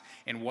lives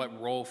and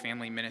what role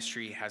family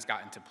ministry has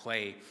gotten to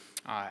play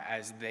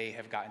as they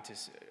have gotten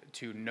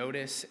to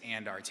notice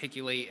and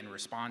articulate and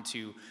respond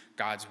to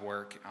God's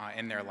work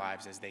in their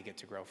lives as they get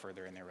to grow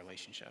further in their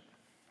relationship.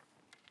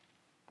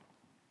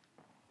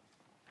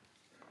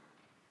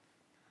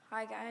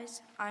 Hi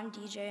guys, I'm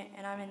DJ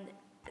and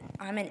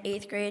I'm in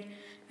 8th grade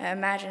at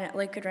Imagine at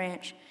Lakewood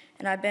Ranch,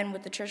 and I've been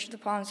with the Church of the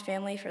Palms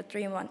family for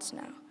 3 months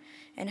now.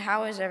 And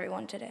how is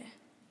everyone today?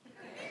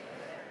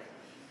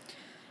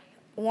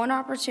 One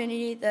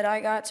opportunity that I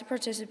got to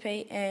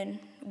participate in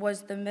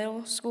was the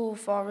middle school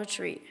fall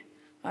retreat.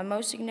 My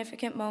most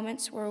significant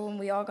moments were when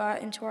we all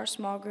got into our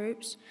small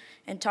groups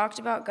and talked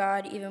about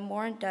God even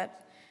more in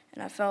depth,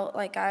 and I felt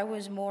like I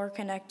was more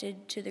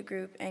connected to the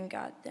group and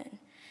God then.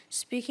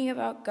 Speaking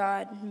about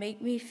God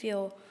made me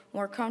feel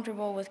more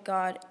comfortable with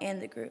God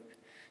and the group.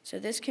 So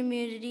this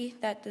community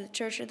that the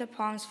Church of the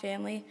Palms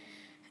family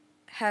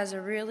has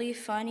a really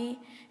funny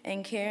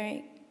and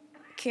caring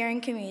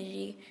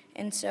community,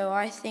 and so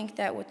I think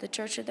that with the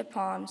Church of the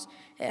Palms,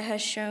 it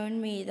has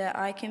shown me that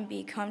I can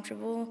be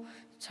comfortable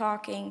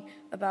talking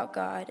about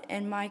God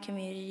and my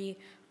community.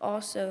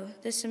 Also,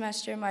 this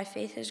semester, my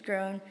faith has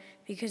grown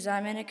because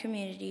I'm in a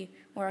community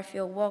where I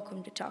feel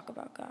welcome to talk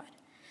about God.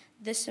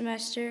 This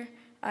semester,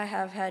 I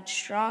have had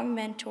strong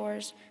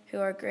mentors who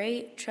are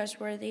great,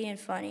 trustworthy, and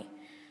funny.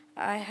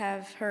 I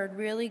have heard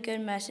really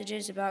good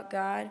messages about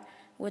God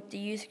with the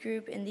youth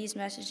group, and these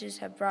messages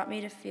have brought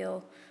me to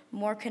feel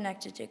more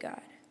connected to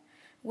God.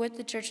 With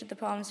the Church of the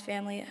Palms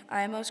family,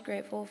 I am most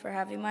grateful for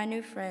having my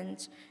new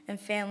friends and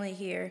family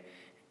here,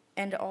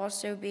 and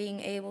also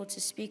being able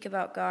to speak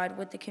about God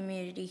with the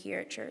community here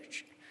at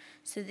church.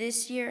 So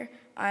this year,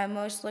 I am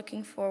most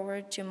looking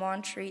forward to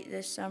Montreat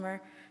this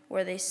summer,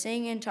 where they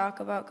sing and talk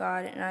about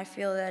God, and I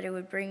feel that it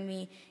would bring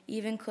me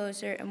even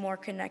closer and more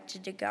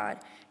connected to God,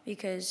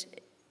 because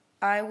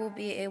I will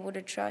be able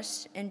to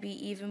trust and be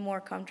even more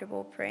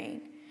comfortable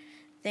praying.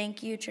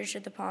 Thank you, Church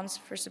of the Palms,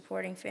 for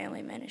supporting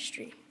family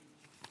ministry.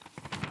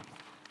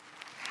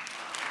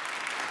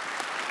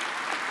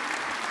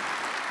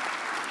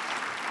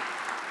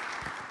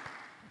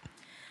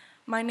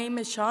 My name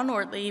is Sean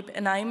Ortlieb,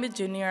 and I am a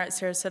junior at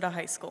Sarasota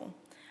High School.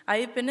 I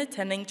have been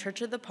attending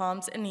Church of the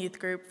Palms and youth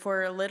group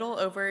for a little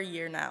over a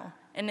year now,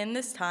 and in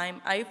this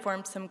time, I have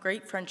formed some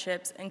great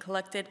friendships and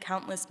collected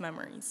countless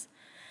memories.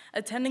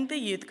 Attending the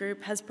youth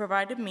group has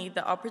provided me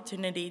the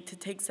opportunity to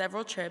take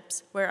several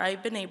trips where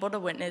I've been able to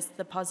witness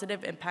the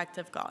positive impact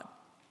of God.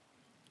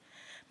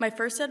 My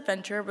first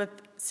adventure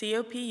with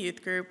COP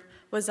Youth Group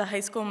was a high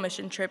school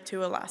mission trip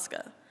to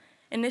Alaska.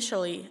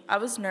 Initially, I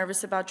was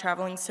nervous about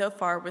traveling so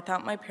far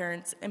without my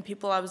parents and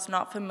people I was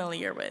not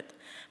familiar with,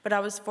 but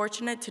I was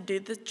fortunate to do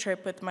the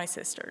trip with my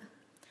sister.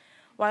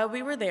 While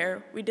we were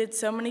there, we did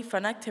so many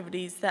fun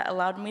activities that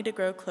allowed me to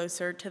grow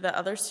closer to the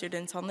other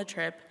students on the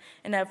trip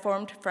and have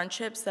formed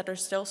friendships that are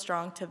still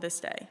strong to this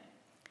day.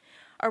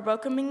 Our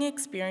welcoming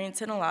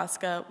experience in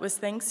Alaska was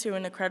thanks to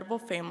an incredible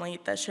family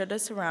that showed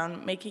us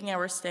around, making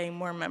our stay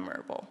more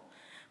memorable.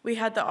 We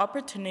had the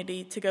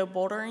opportunity to go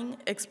bouldering,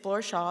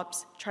 explore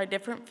shops, try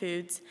different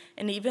foods,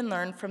 and even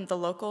learn from the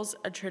locals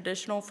a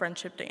traditional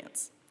friendship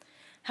dance.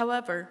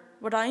 However,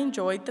 what I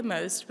enjoyed the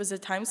most was the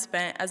time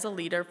spent as a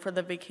leader for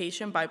the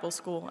Vacation Bible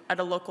School at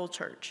a local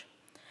church.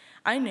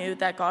 I knew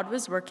that God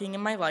was working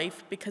in my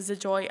life because the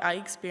joy I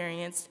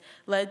experienced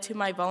led to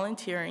my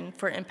volunteering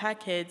for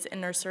Impact Kids and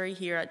Nursery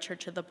here at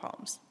Church of the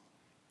Palms.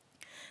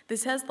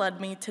 This has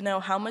led me to know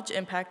how much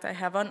impact I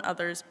have on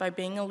others by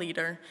being a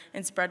leader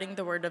and spreading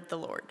the word of the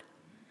Lord.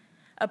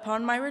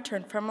 Upon my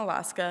return from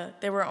Alaska,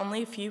 there were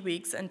only a few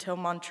weeks until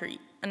Montreat,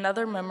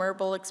 another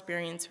memorable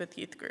experience with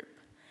youth group.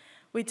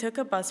 We took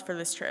a bus for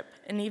this trip,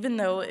 and even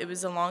though it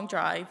was a long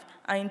drive,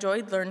 I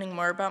enjoyed learning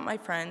more about my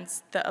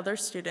friends, the other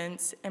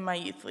students, and my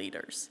youth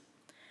leaders.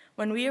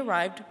 When we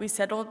arrived, we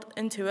settled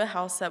into a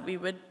house that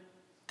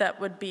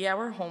would be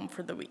our home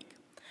for the week.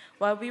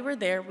 While we were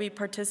there, we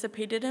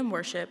participated in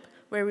worship,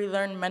 where we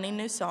learned many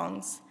new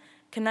songs,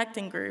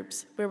 connecting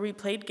groups, where we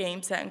played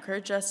games that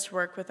encouraged us to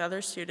work with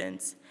other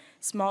students,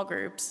 small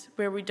groups,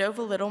 where we dove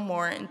a little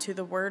more into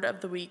the word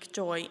of the week,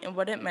 joy, and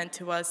what it meant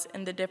to us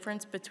and the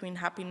difference between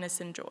happiness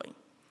and joy.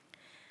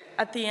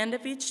 At the end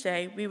of each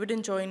day, we would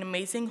enjoy an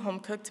amazing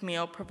home-cooked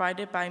meal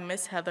provided by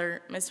Miss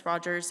Heather, Miss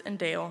Rogers, and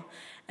Dale,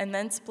 and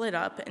then split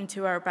up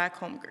into our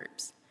back-home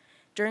groups.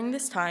 During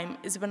this time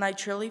is when I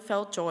truly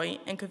felt joy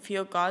and could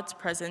feel God's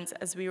presence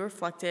as we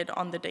reflected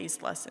on the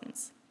day's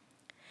lessons.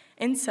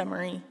 In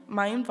summary,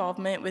 my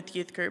involvement with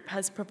youth group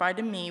has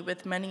provided me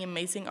with many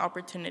amazing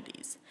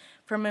opportunities,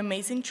 from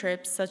amazing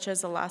trips such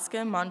as Alaska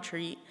and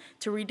Montreat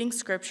to reading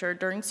scripture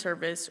during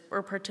service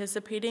or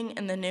participating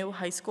in the new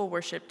high school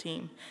worship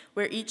team,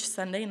 where each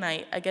Sunday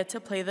night I get to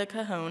play the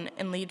cajon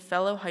and lead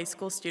fellow high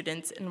school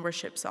students in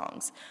worship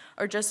songs,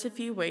 are just a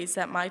few ways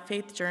that my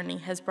faith journey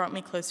has brought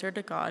me closer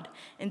to God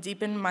and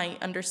deepened my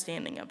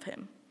understanding of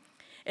Him.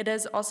 It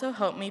has also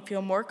helped me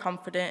feel more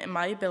confident in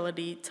my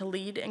ability to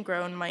lead and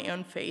grow in my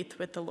own faith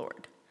with the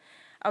Lord.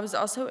 I was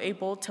also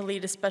able to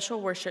lead a special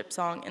worship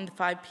song in the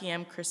 5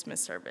 p.m. Christmas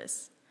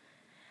service.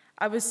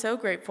 I was so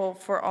grateful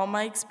for all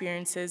my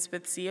experiences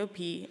with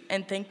COP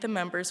and thank the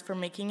members for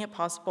making it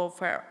possible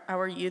for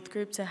our youth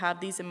group to have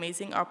these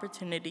amazing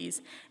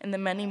opportunities and the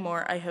many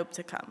more I hope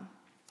to come.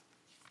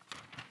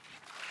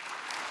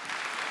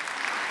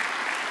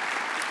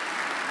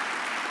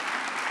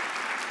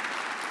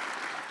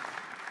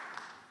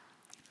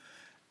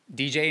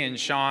 DJ and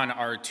Sean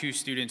are two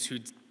students who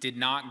did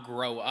not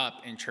grow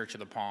up in Church of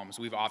the Palms.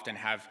 We've often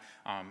have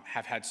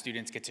had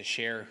students get to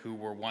share who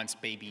were once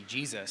baby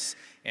Jesus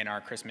in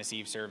our Christmas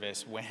Eve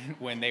service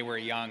when they were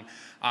young.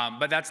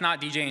 But that's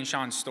not DJ and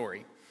Sean's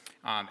story.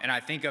 And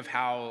I think of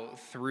how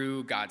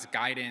through God's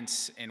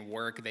guidance and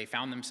work, they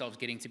found themselves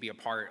getting to be a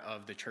part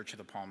of the Church of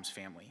the Palms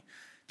family.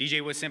 DJ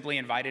was simply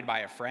invited by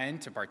a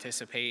friend to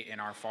participate in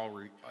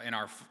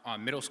our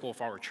middle school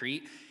fall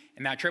retreat.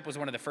 And that trip was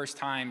one of the first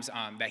times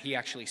that he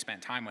actually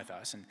spent time with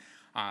us. And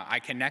I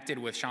connected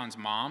with Sean's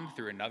mom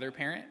through another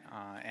parent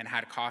and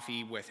had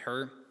coffee with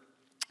her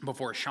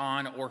before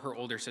Sean or her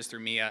older sister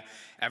Mia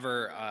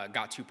ever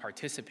got to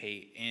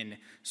participate in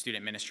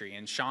student ministry.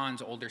 And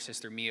Sean's older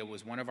sister Mia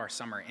was one of our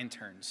summer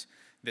interns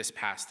this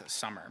past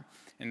summer.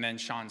 And then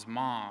Sean's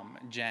mom,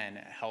 Jen,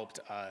 helped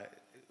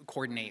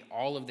coordinate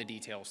all of the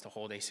details to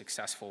hold a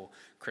successful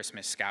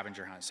Christmas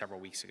scavenger hunt several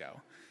weeks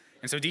ago.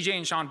 And so DJ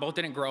and Sean both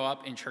didn't grow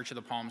up in Church of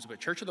the Palms, but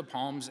Church of the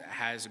Palms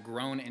has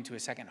grown into a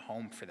second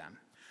home for them,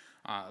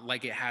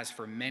 like it has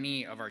for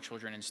many of our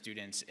children and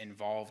students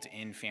involved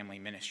in family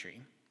ministry.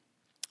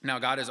 Now,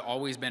 God has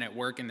always been at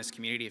work in this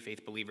community of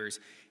faith believers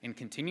and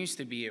continues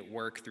to be at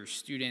work through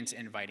students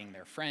inviting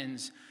their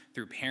friends,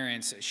 through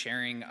parents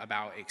sharing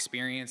about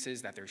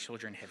experiences that their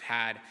children have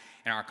had,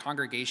 and our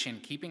congregation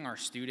keeping our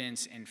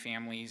students and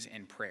families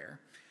in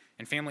prayer.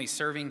 And families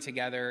serving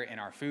together in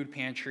our food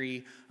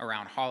pantry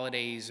around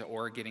holidays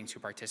or getting to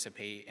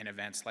participate in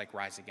events like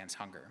Rise Against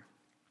Hunger.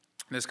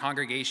 This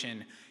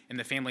congregation and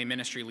the family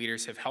ministry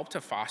leaders have helped to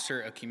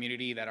foster a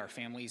community that our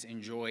families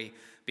enjoy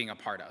being a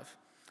part of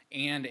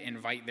and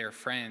invite their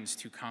friends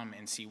to come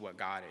and see what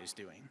God is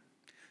doing.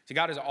 So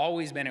God has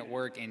always been at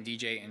work in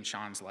DJ and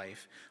Sean's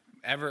life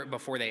ever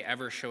before they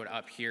ever showed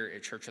up here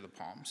at Church of the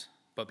Palms.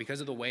 But because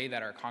of the way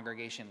that our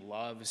congregation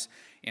loves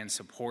and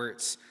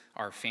supports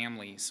our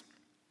families,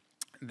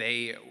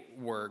 there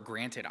were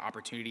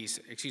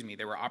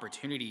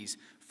opportunities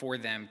for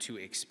them to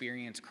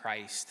experience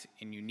Christ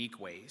in unique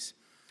ways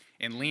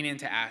and lean in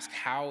to ask,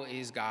 how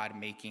is God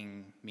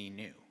making me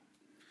new?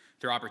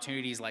 Through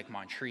opportunities like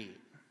Montreat,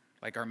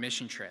 like our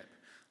mission trip,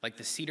 like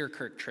the Cedar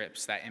Kirk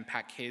trips that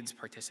Impact Kids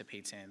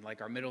participates in,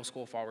 like our middle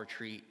school fall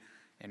retreat,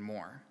 and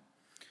more.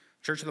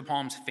 Church of the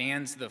Palms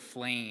fans the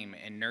flame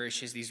and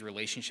nourishes these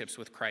relationships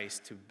with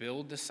Christ to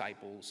build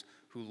disciples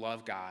who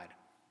love God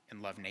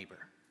and love neighbor.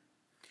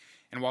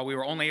 And while we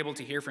were only able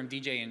to hear from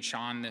DJ and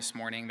Sean this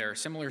morning, there are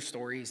similar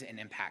stories in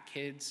Impact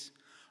Kids,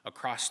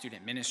 across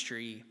student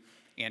ministry,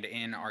 and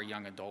in our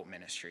young adult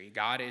ministry.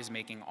 God is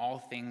making all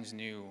things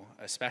new,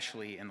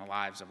 especially in the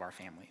lives of our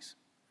families.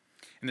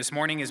 And this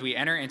morning, as we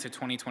enter into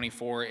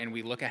 2024 and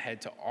we look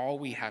ahead to all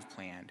we have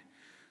planned,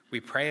 we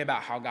pray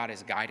about how God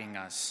is guiding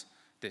us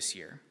this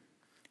year.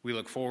 We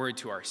look forward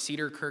to our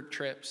Cedar Kirk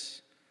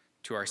trips,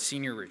 to our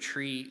senior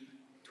retreat,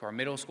 to our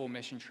middle school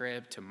mission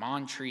trip, to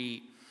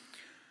Montreat,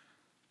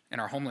 and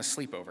our homeless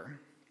sleepover.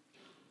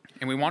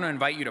 And we want to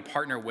invite you to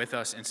partner with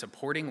us in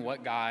supporting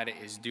what God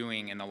is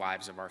doing in the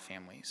lives of our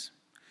families.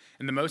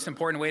 And the most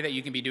important way that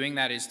you can be doing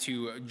that is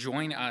to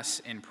join us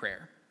in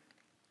prayer.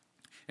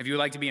 If you would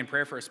like to be in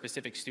prayer for a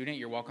specific student,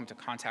 you're welcome to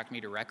contact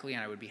me directly,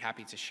 and I would be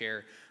happy to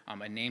share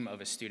a name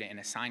of a student and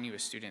assign you a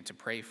student to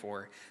pray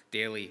for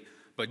daily.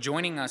 But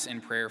joining us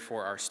in prayer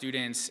for our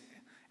students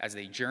as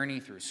they journey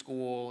through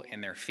school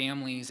and their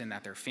families, and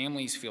that their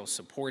families feel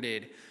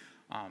supported,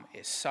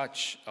 is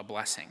such a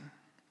blessing.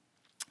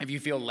 If you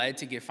feel led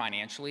to give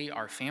financially,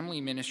 our family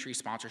ministry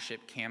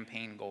sponsorship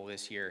campaign goal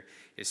this year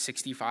is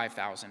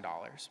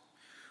 $65,000,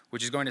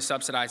 which is going to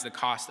subsidize the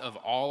cost of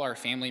all our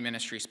family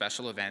ministry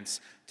special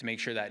events to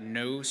make sure that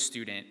no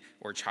student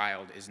or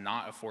child is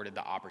not afforded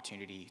the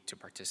opportunity to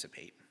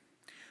participate.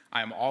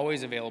 I am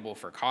always available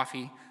for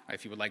coffee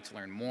if you would like to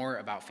learn more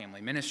about family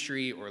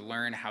ministry or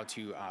learn how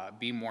to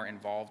be more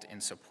involved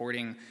in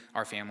supporting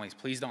our families.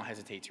 Please don't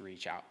hesitate to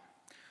reach out.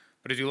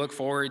 But as we look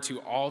forward to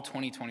all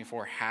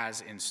 2024 has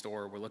in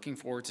store, we're looking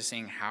forward to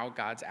seeing how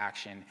God's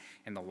action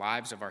in the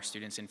lives of our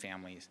students and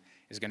families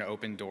is going to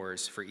open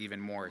doors for even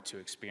more to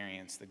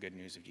experience the good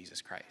news of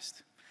Jesus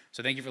Christ.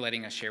 So thank you for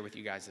letting us share with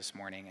you guys this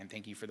morning, and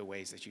thank you for the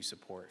ways that you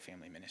support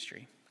family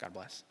ministry. God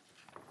bless.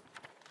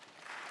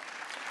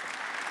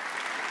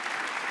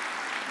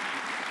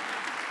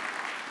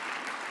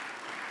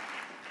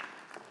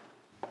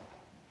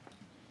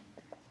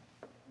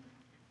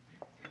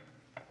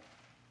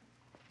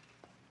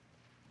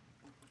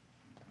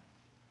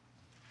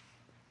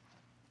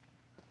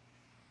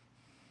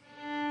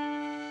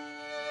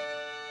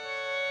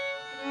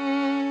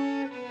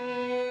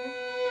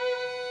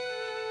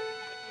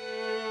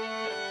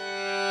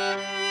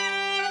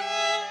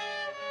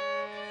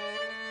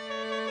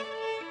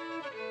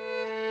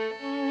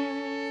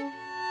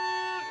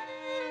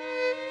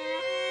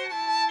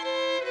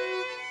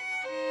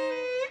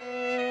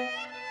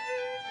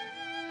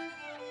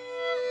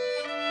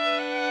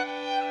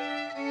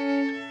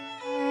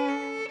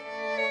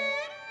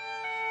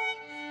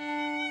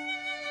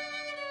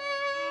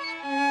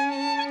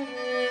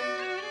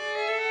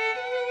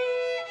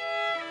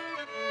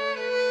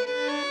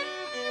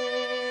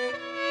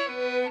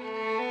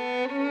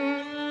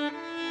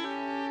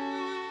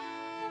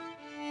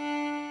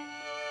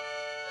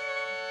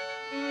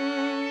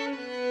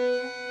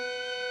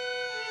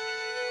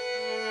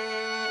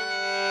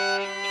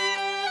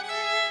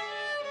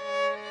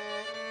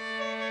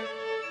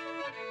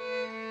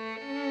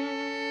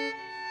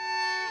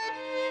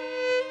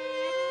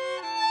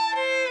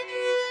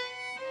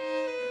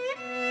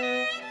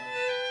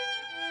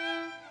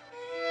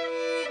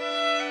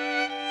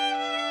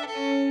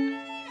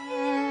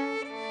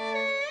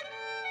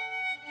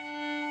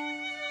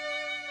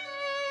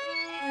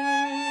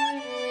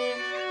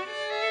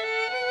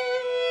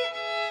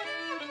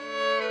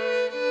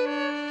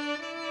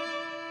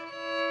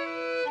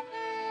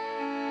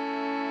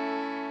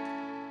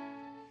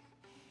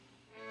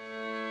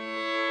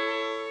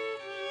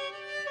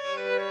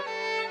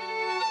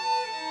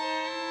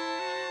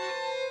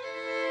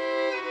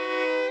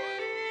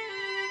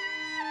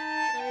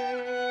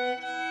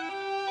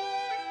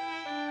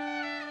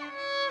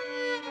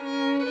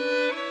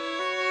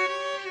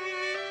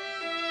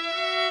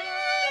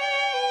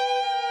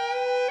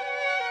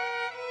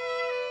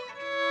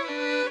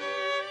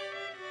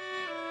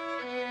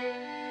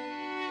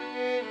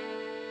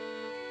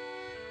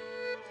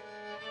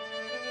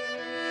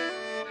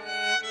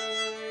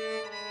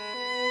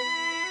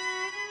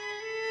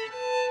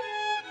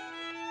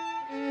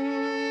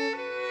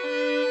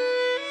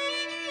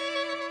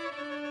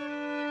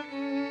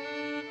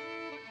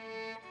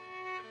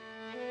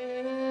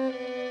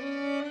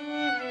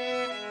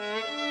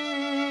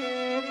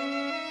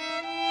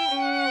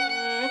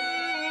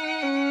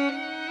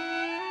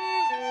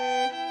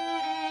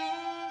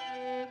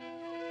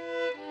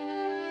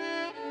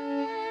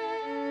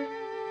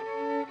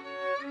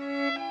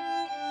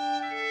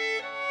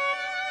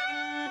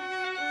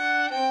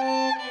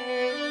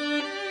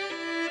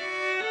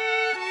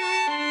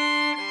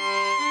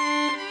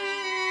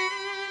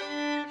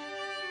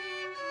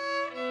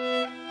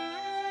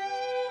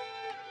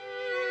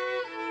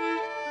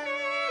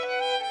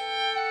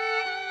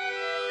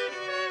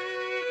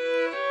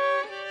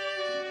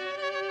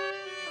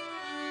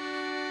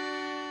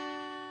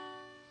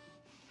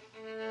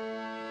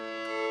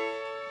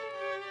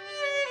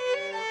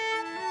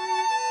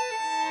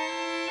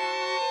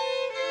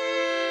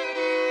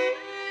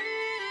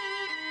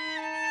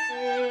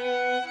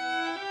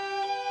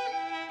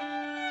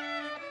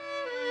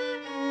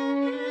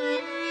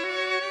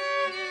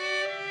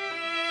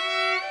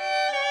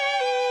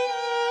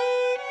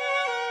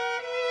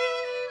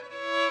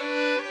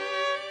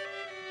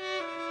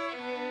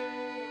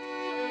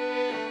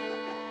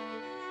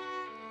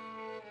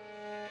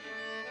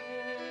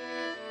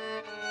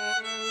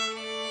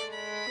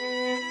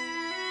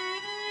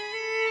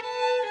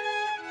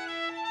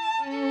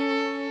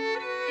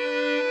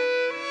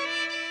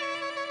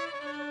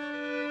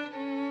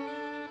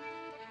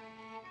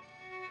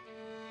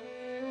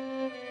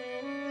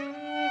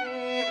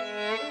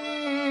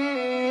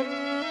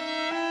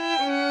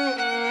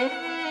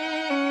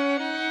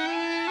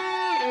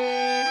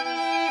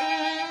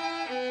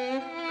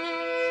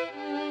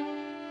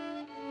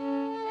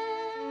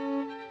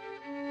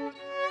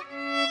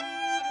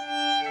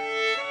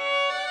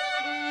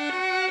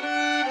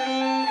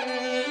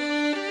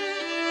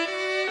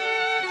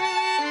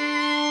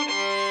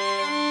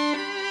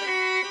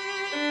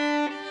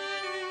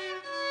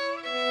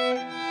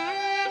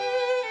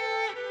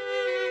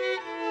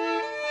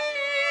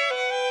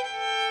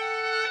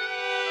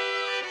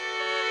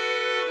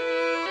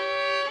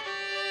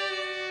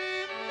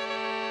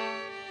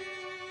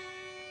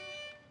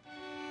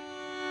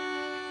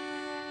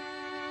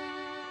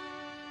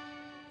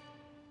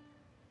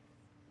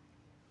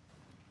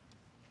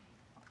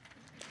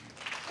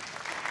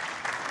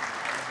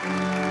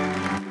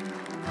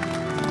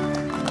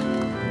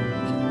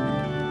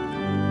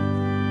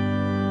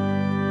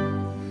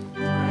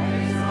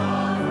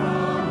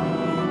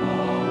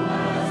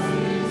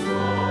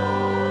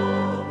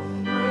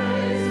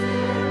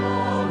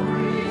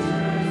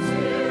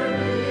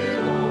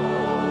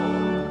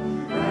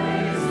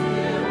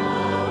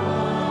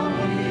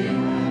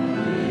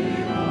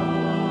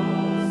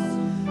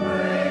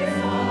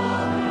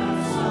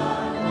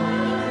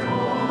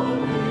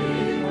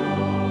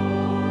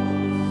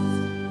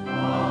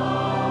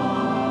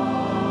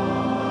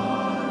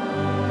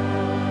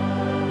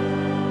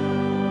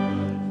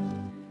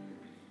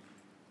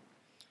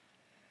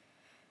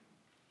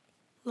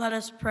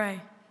 us pray.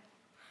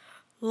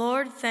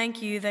 Lord,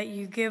 thank you that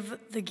you give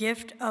the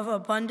gift of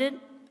abundant,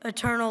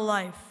 eternal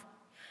life.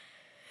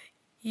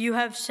 You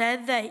have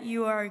said that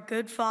you are a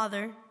good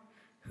Father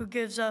who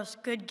gives us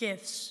good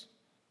gifts.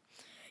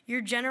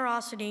 Your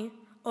generosity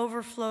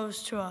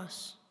overflows to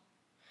us.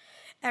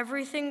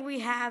 Everything we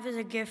have is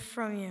a gift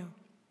from you.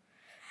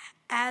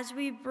 As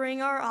we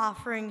bring our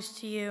offerings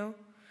to you,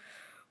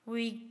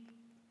 we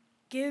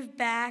give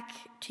back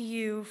to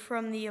you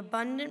from the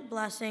abundant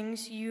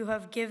blessings you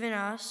have given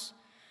us.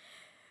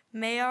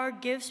 May our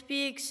gifts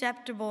be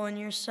acceptable in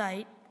your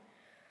sight.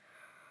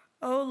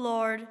 O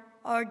Lord,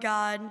 our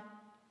God,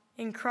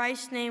 in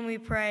Christ's name we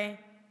pray.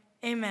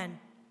 Amen.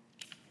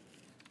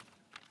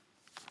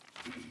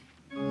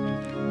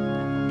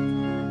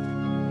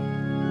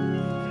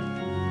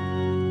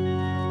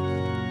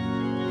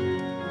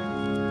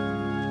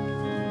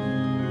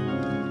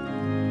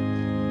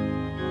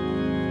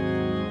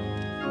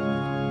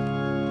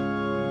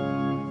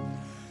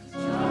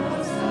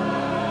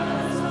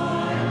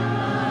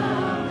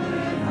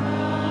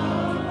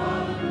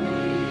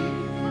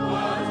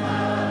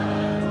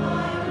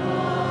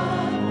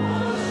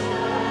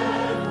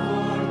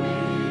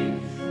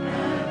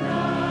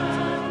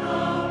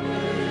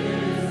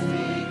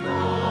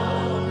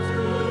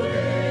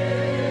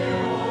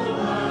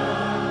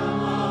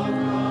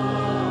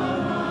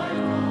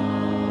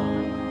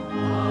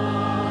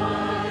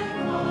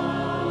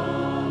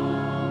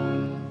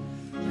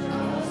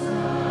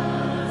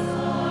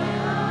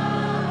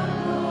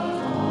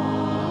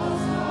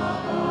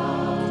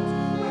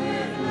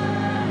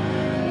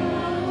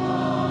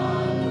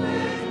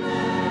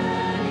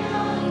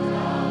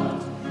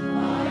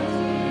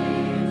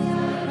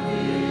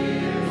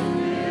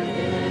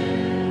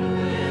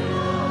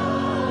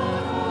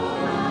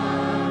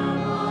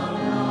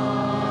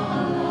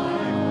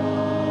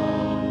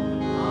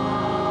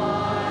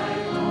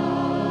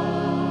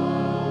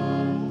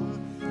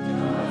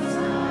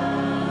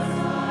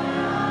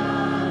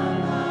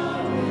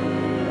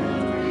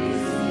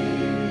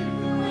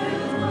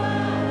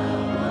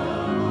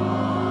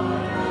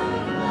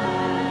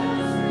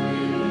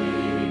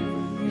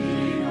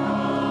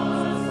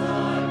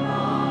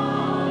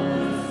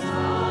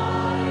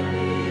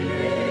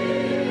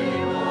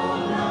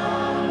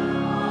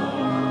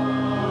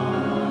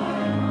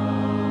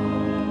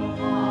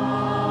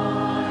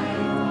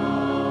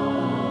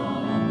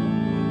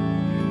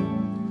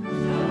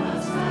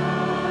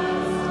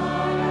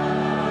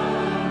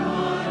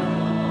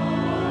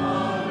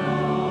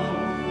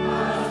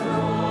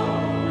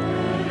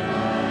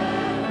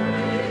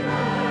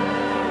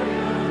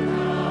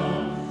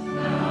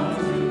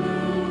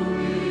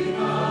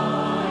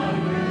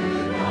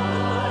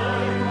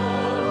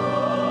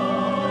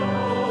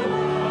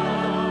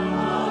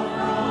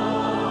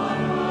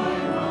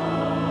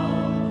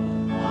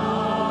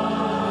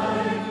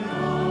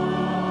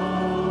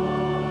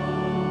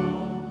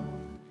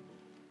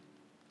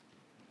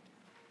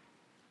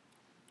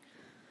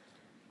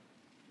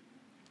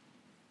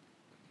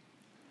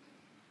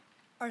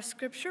 Our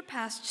scripture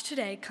passage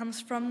today comes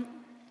from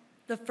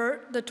the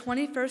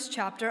 21st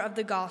chapter of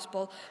the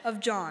Gospel of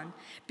John,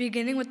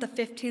 beginning with the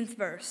 15th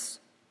verse.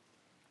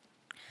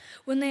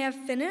 When they have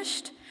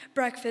finished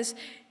breakfast,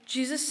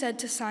 Jesus said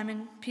to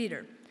Simon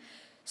Peter,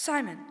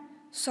 "Simon,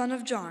 son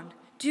of John,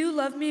 do you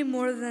love me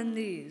more than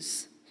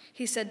these?"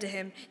 He said to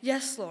him,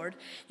 "Yes, Lord,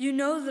 you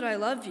know that I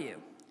love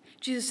you."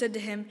 Jesus said to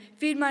him,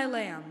 "Feed my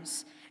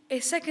lambs." A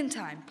second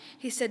time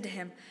he said to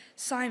him,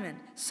 "Simon,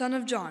 son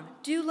of John,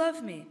 do you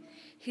love me?"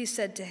 He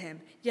said to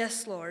him,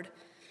 "Yes, Lord,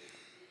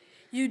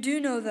 you do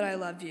know that I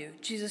love you."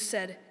 Jesus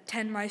said,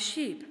 "Tend my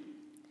sheep."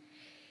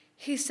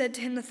 He said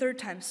to him the third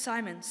time,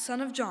 "Simon, son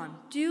of John,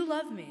 do you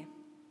love me?"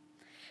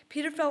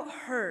 Peter felt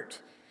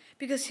hurt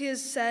because he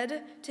has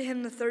said to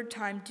him the third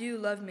time, "Do you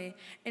love me?"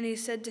 And he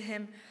said to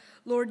him,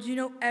 "Lord, you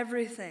know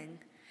everything.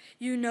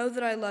 You know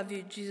that I love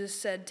you." Jesus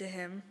said to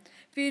him,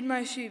 "Feed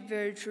my sheep.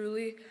 Very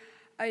truly,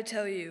 I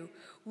tell you,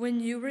 when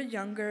you were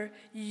younger,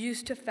 you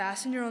used to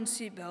fasten your own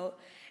seatbelt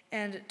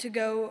and to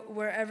go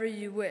wherever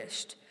you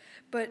wished.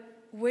 But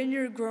when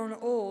you're grown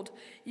old,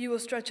 you will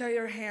stretch out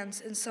your hands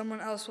and someone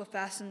else will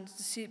fasten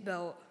the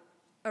seatbelt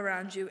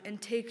around you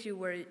and take you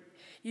where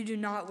you do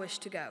not wish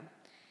to go."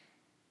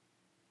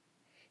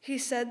 He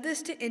said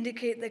this to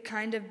indicate the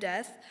kind of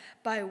death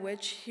by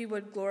which he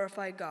would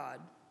glorify God.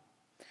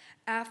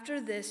 After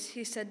this,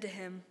 he said to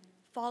him,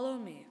 "Follow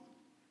me."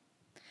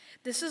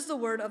 This is the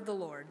word of the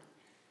Lord.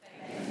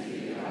 Thanks be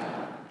to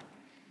God.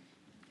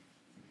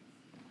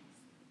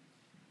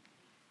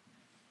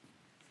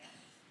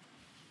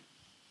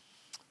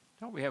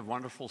 Don't we have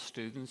wonderful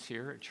students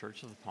here at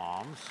Church of the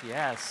Palms?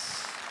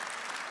 Yes.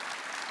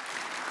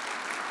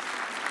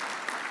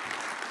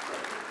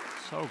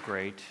 So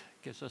great.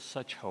 Gives us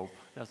such hope,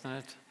 doesn't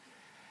it?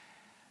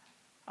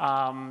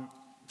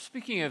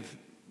 Speaking of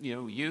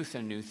youth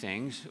and new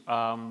things,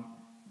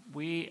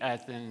 we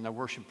in the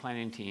worship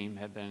planning team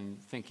have been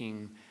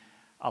thinking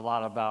a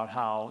lot about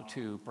how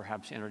to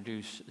perhaps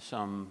introduce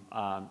some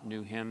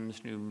new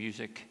hymns, new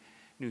music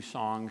new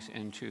songs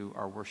into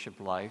our worship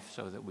life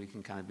so that we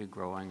can kind of be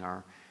growing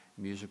our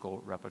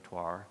musical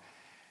repertoire.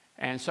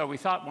 And so we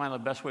thought one of the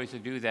best ways to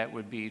do that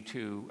would be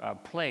to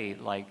play,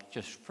 like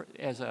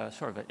as a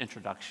sort of an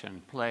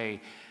introduction,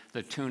 play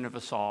the tune of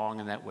a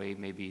song, and that way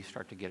maybe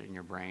start to get it in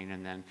your brain.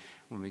 And then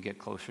when we get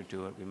closer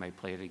to it, we may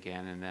play it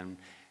again, and then,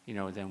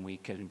 then we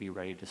can be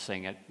ready to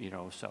sing it,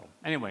 So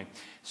anyway,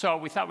 so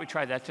we thought we'd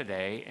try that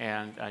today,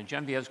 and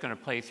Genevieve's going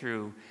to play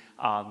through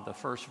the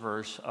first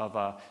verse of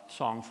a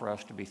song for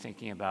us to be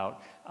thinking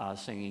about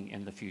singing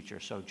in the future.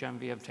 So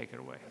Genevieve, take it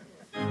away.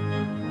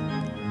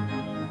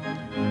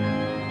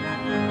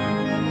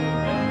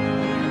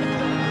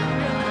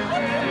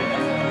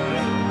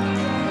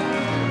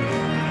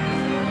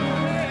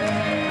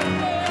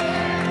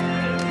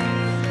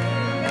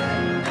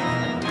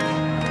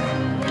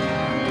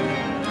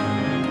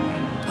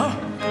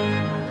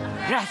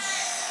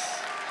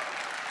 Yes!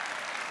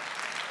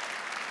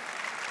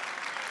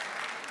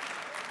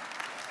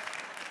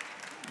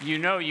 You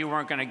know you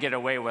weren't going to get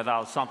away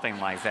without something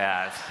like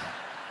that.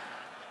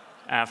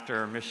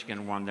 After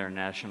Michigan won their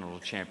national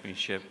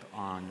championship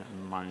on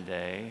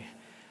Monday,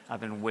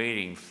 I've been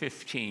waiting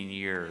 15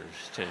 years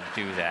to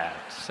do that.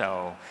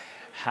 So,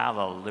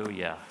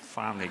 hallelujah,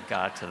 finally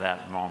got to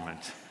that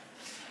moment.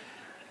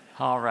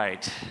 All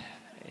right,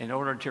 in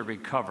order to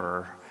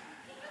recover,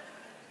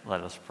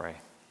 let us pray.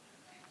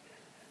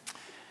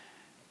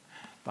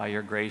 By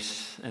your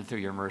grace and through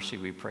your mercy,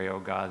 we pray, O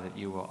God, that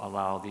you will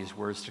allow these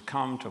words to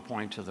come to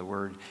point to the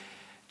word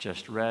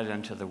just read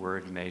and to the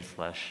word made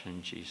flesh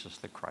in Jesus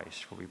the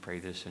Christ. For we pray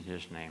this in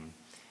his name.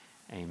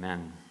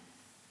 Amen.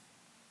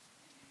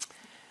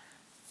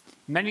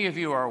 Many of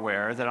you are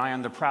aware that I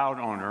am the proud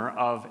owner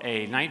of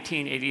a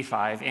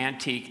 1985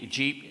 antique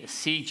Jeep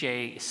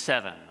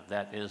CJ7.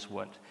 That is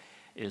what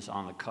is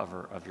on the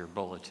cover of your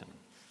bulletin.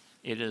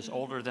 It is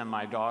older than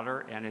my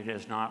daughter, and it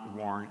has not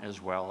worn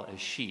as well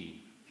as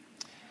she.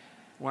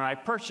 When I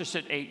purchased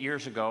it 8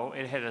 years ago,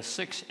 it had a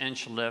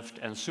 6-inch lift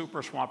and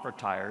super swamper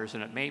tires,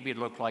 and it made me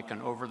look like an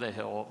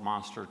over-the-hill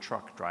monster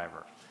truck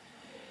driver.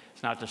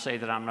 It's not to say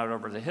that I'm not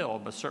over the hill,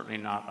 but certainly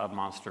not a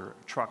monster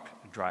truck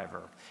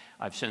driver.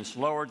 I've since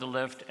lowered the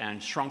lift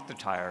and shrunk the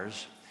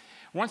tires.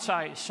 Once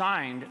I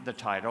signed the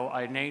title,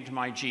 I named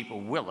my Jeep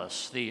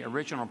Willis, the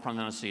original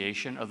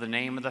pronunciation of the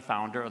name of the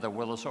founder of the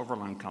Willis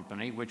Overland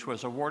Company, which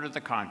was awarded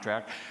the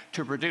contract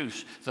to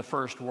produce the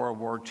first World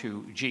War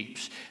II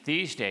Jeeps.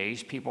 These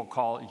days, people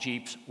call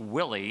Jeeps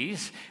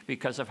Willys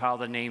because of how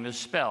the name is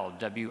spelled,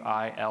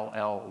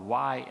 W-I-L-L-Y-S,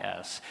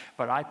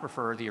 but I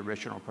prefer the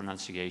original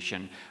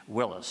pronunciation,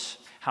 Willis.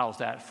 How's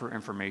that for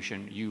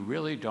information you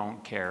really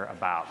don't care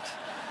about?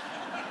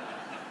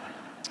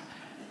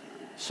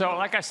 So,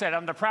 like I said,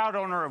 I'm the proud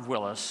owner of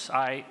Willis.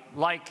 I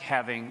like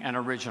having an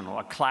original,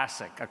 a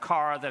classic, a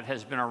car that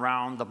has been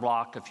around the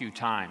block a few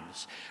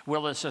times.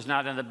 Willis is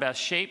not in the best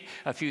shape.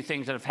 A few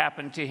things that have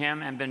happened to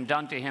him and been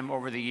done to him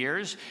over the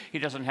years. He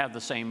doesn't have the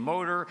same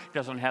motor,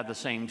 doesn't have the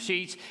same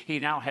seats. He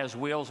now has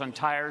wheels and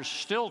tires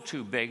still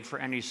too big for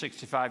any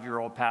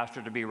 65-year-old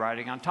pastor to be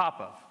riding on top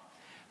of.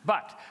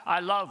 But I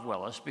love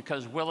Willis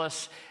because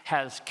Willis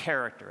has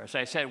character. As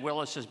I said,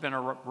 Willis has been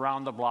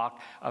around the block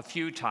a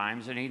few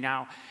times, and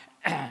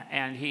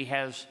he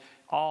has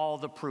all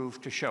the proof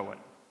to show it.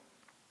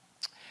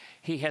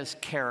 He has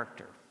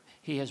character.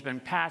 He has been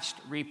patched,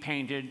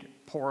 repainted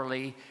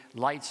poorly,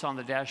 lights on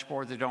the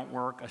dashboard that don't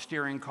work, a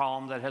steering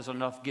column that has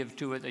enough give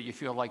to it that you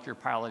feel like you're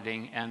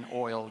piloting an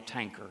oil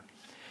tanker.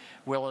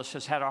 Willis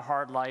has had a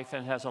hard life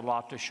and has a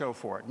lot to show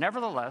for it.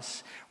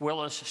 Nevertheless,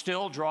 Willis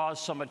still draws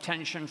some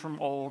attention from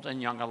old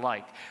and young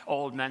alike.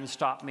 Old men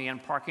stop me in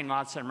parking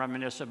lots and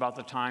reminisce about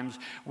the times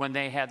when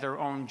they had their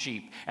own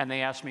Jeep, and they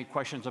ask me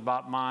questions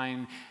about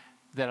mine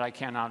that I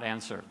cannot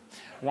answer.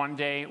 One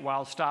day,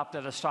 while stopped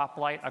at a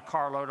stoplight, a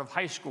carload of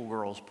high school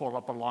girls pulled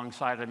up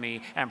alongside of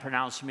me and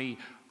pronounced me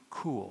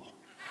cool.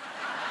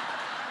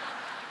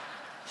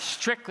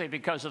 Strictly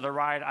because of the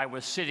ride I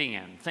was sitting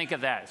in. Think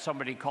of that,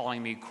 somebody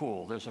calling me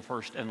cool. There's a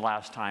first and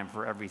last time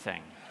for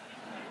everything.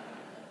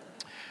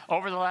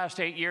 Over the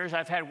last 8 years,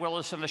 I've had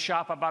Willis in the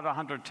shop about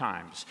 100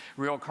 times.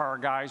 Real car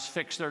guys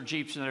fix their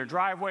Jeeps in their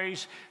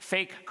driveways.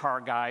 Fake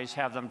car guys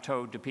have them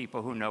towed to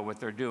people who know what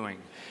they're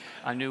doing.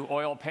 A new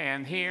oil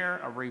pan here,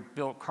 a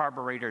rebuilt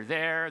carburetor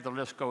there, the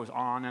list goes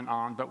on and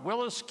on. But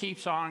Willis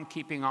keeps on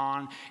keeping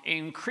on,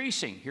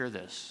 increasing, hear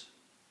this,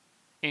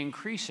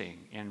 increasing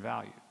in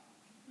value.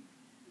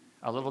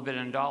 A little bit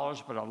in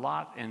dollars, but a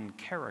lot in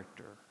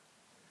character.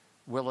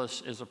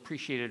 Willis is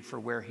appreciated for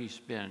where he's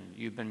been.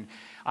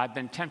 I've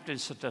been tempted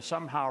to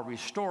somehow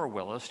restore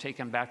Willis, take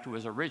him back to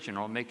his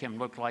original, make him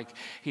look like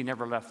he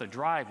never left the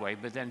driveway,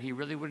 but then he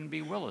really wouldn't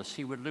be Willis.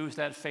 He would lose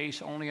that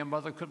face only a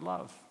mother could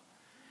love.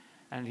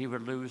 And he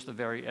would lose the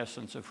very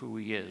essence of who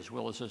he is.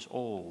 Willis is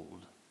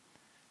old,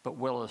 but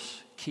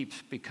Willis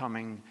keeps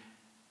becoming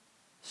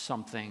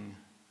something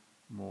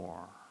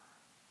more.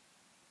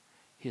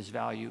 His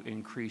value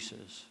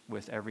increases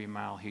with every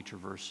mile he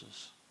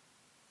traverses.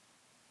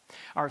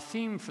 Our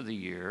theme for the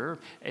year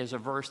is a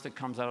verse that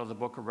comes out of the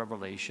book of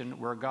Revelation,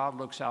 where God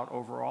looks out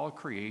over all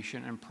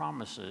creation and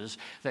promises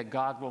that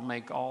God will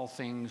make all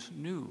things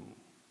new.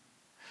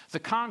 The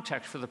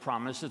context for the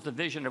promise is the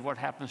vision of what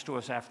happens to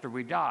us after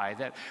we die,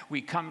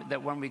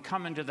 that when we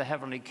come into the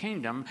heavenly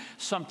kingdom,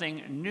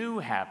 something new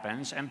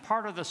happens, and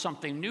part of the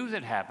something new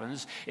that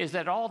happens is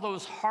that all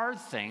those hard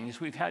things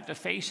we've had to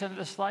face in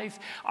this life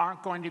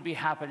aren't going to be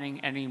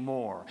happening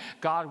anymore.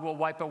 God will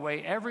wipe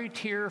away every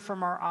tear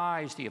from our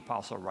eyes, the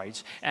apostle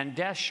writes, and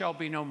death shall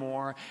be no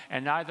more,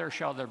 and neither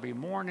shall there be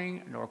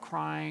mourning, nor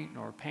crying,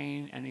 nor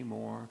pain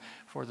anymore,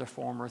 for the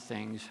former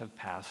things have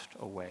passed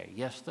away.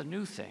 Yes, the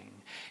new thing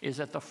is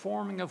that the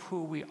forming of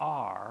who we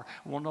are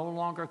will no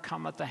longer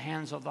come at the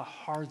hands of the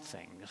hard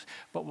things,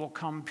 but will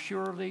come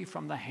purely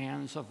from the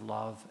hands of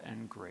love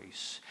and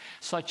grace.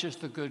 Such is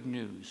the good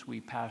news we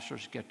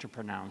pastors get to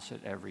pronounce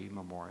at every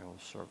memorial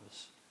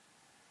service.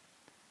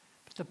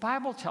 But the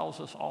Bible tells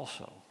us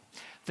also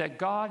that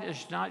God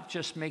is not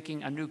just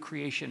making a new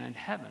creation in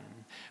heaven,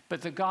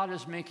 but that God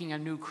is making a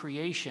new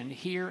creation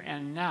here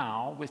and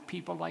now with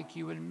people like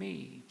you and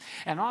me.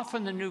 And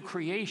often the new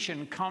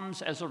creation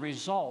comes as a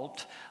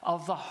result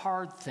of the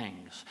hard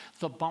things,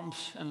 the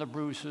bumps and the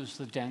bruises,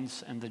 the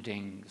dents and the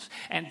dings.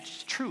 And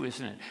it's true,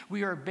 isn't it?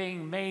 We are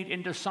being made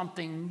into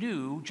something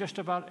new just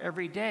about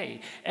every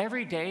day.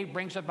 Every day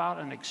brings about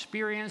an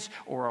experience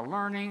or a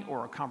learning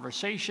or a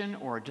conversation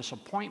or a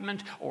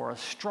disappointment or a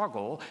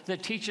struggle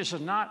that teaches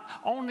us not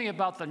only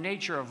about the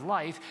nature of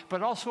life,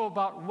 but also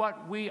about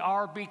what we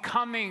are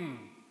becoming.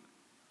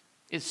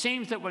 It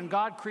seems that when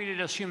God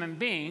created us human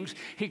beings,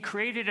 he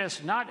created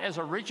us not as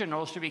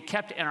originals to be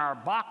kept in our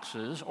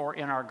boxes or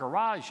in our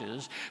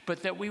garages,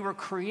 but that we were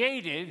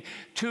created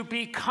to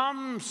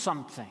become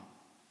something.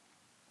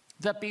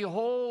 That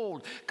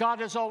behold,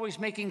 God is always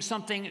making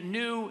something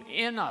new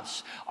in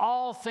us.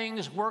 All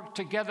things work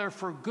together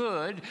for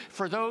good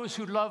for those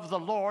who love the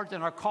Lord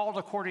and are called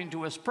according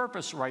to his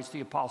purpose, writes the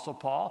Apostle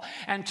Paul.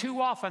 And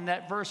too often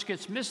that verse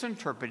gets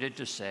misinterpreted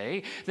to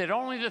say that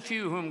only the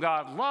few whom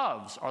God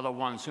loves are the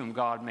ones whom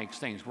God makes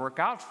things work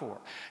out for.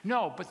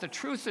 No, but the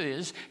truth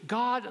is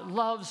God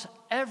loves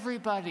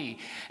everybody,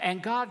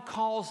 and God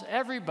calls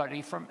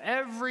everybody. From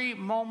every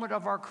moment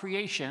of our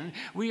creation,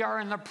 we are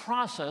in the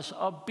process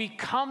of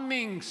becoming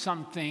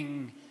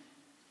something.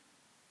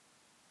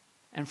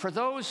 And for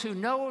those who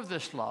know of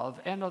this love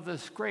and of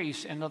this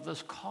grace and of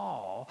this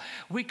call,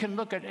 we can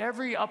look at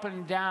every up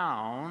and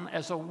down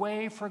as a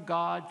way for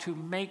God to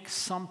make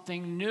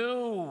something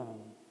new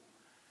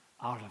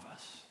out of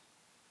us.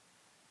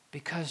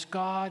 Because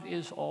God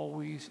is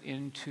always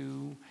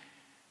into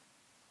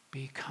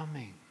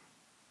becoming.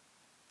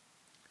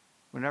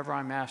 Whenever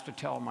I'm asked to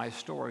tell my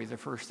story, the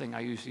first thing I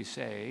usually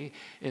say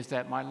is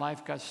that my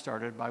life got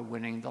started by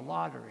winning the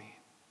lottery.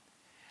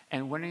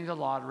 And winning the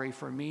lottery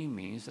for me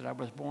means that I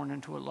was born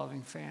into a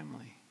loving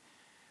family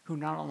who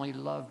not only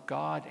loved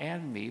God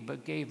and me,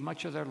 but gave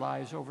much of their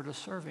lives over to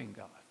serving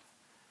God.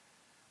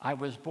 I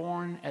was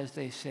born, as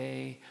they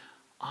say,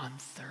 on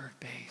third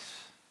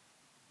base.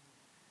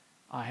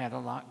 I had a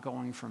lot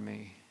going for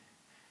me.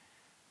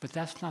 But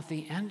that's not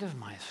the end of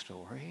my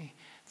story.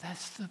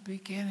 That's the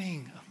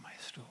beginning of my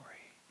story.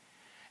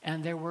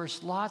 And there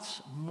was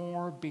lots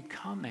more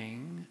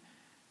becoming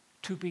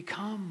to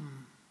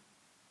become.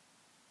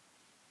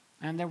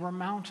 And there were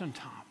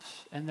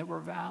mountaintops, and there were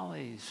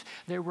valleys.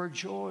 There were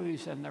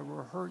joys, and there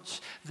were hurts.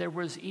 There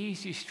was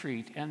Easy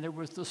Street, and there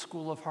was the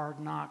School of Hard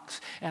Knocks.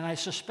 And I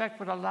suspect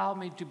what allowed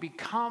me to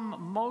become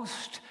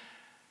most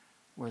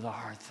were the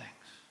hard things.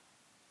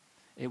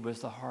 It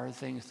was the hard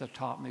things that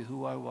taught me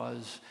who I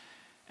was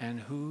and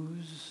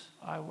whose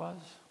I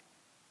was.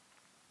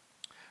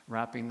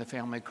 Wrapping the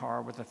family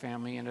car with the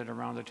family in it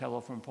around the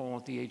telephone pole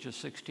at the age of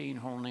 16,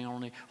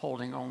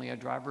 holding only a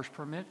driver's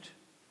permit.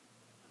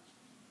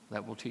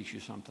 That will teach you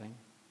something.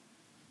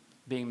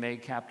 Being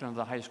made captain of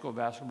the high school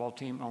basketball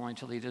team only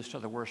to lead us to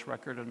the worst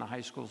record in the high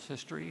school's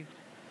history.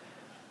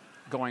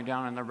 Going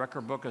down in the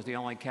record book as the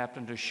only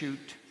captain to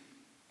shoot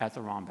at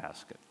the wrong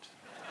basket.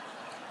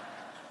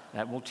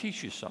 That will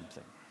teach you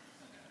something.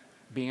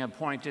 Being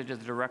appointed as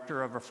the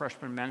director of a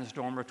freshman men's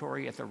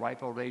dormitory at the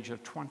ripe old age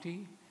of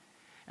 20,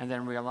 and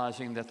then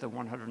realizing that the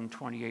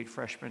 128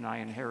 freshmen I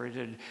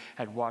inherited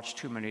had watched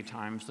too many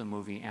times the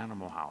movie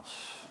Animal House.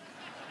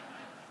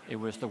 It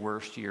was the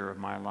worst year of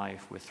my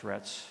life, with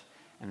threats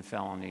and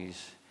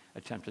felonies,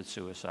 attempted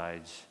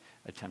suicides,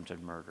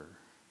 attempted murder,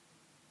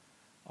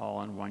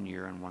 all in 1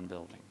 year in one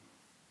building.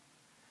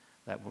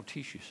 That will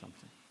teach you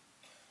something.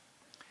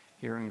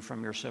 Hearing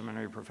from your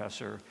seminary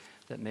professor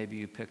that maybe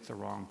you picked the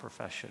wrong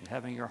profession,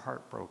 having your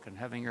heart broken,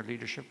 having your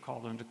leadership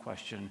called into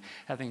question,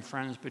 having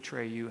friends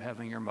betray you,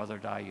 having your mother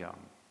die young.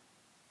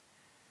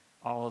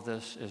 All of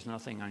this is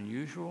nothing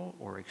unusual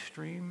or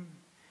extreme.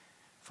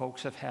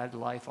 Folks have had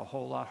life a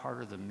whole lot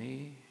harder than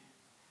me.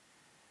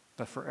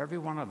 But for every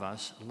one of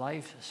us,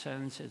 life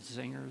sends its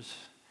zingers,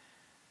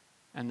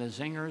 and the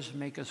zingers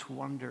make us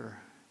wonder,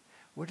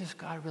 what is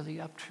God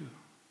really up to?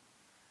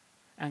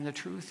 And the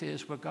truth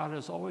is, what God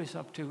is always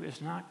up to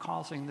is not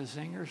causing the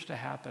zingers to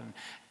happen.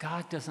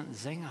 God doesn't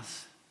zing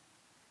us,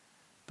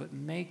 but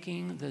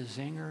making the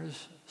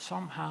zingers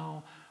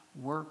somehow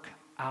work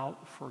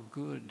out for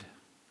good,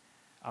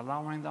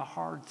 allowing the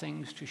hard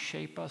things to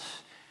shape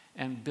us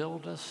and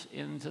build us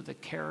into the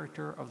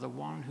character of the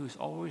one who's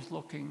always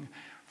looking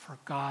for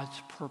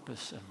God's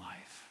purpose in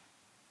life.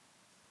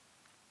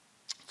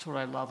 That's what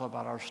I love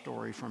about our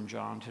story from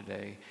John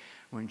today,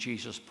 when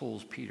Jesus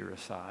pulls Peter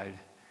aside.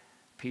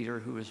 Peter,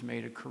 who has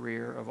made a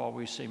career of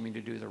always seeming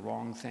to do the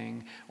wrong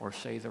thing or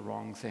say the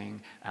wrong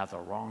thing at the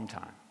wrong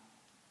time.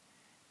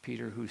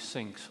 Peter, who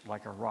sinks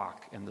like a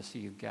rock in the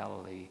Sea of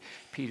Galilee.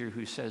 Peter,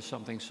 who says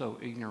something so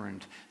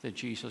ignorant that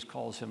Jesus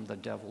calls him the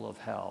devil of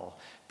hell.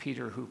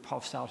 Peter, who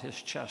puffs out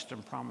his chest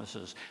and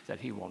promises that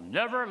he will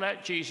never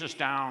let Jesus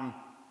down,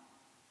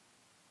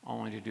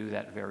 only to do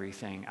that very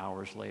thing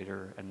hours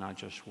later, and not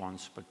just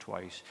once, but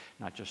twice.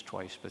 Not just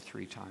twice, but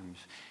 3 times.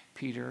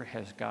 Peter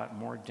has got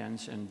more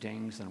dents and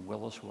dings than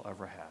Willis will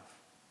ever have.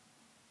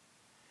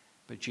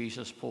 But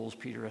Jesus pulls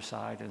Peter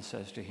aside and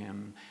says to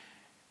him,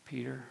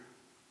 Peter,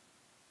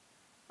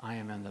 I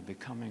am in the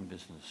becoming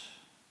business.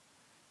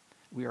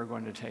 We are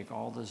going to take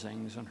all the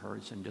zings and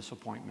hurts and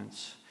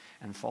disappointments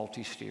and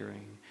faulty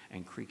steering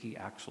and creaky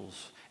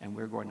axles, and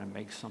we're going to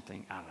make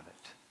something out of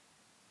it.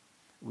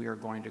 We are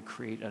going to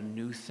create a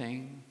new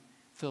thing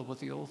filled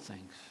with the old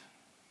things.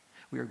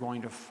 We are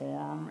going to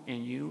form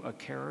in you a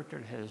character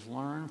that has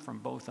learned from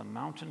both the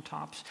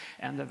mountaintops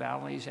and the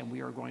valleys, and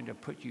we are going to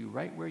put you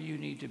right where you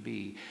need to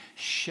be,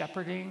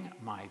 shepherding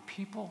my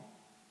people.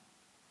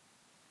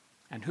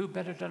 And who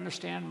better to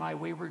understand my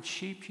wayward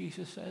sheep,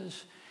 Jesus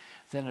says,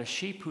 than a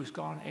sheep who's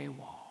gone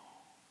AWOL?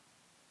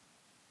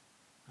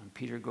 And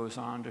Peter goes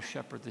on to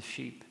shepherd the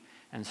sheep,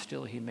 and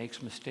still he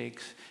makes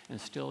mistakes, and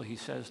still he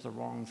says the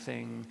wrong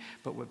thing.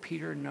 But what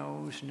Peter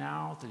knows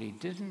now that he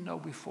didn't know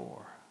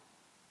before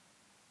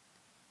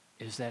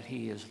is that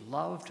he is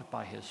loved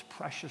by his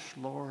precious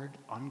Lord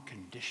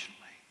unconditionally,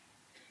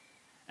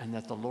 and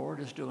that the Lord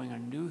is doing a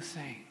new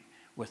thing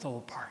with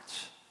old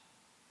parts,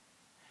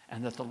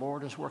 and that the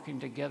Lord is working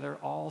together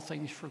all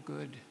things for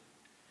good,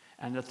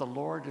 and that the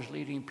Lord is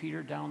leading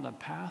Peter down the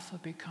path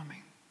of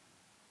becoming.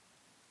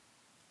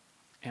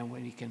 And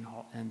when he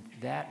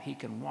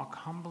can walk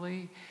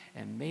humbly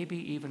and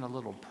maybe even a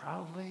little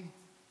proudly,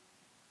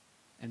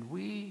 and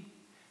we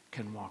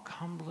can walk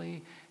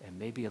humbly and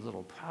maybe a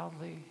little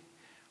proudly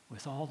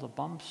with all the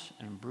bumps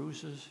and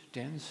bruises,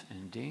 dents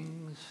and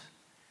dings,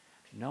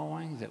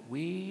 knowing that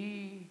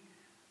we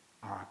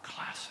are a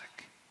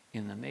classic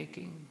in the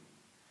making.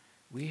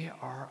 We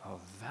are of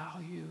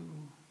value.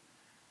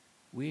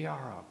 We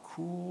are a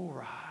cool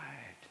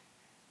ride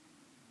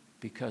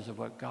because of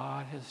what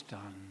God has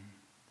done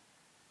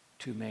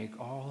to make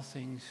all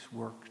things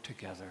work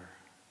together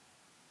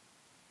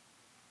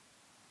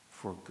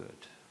for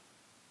good.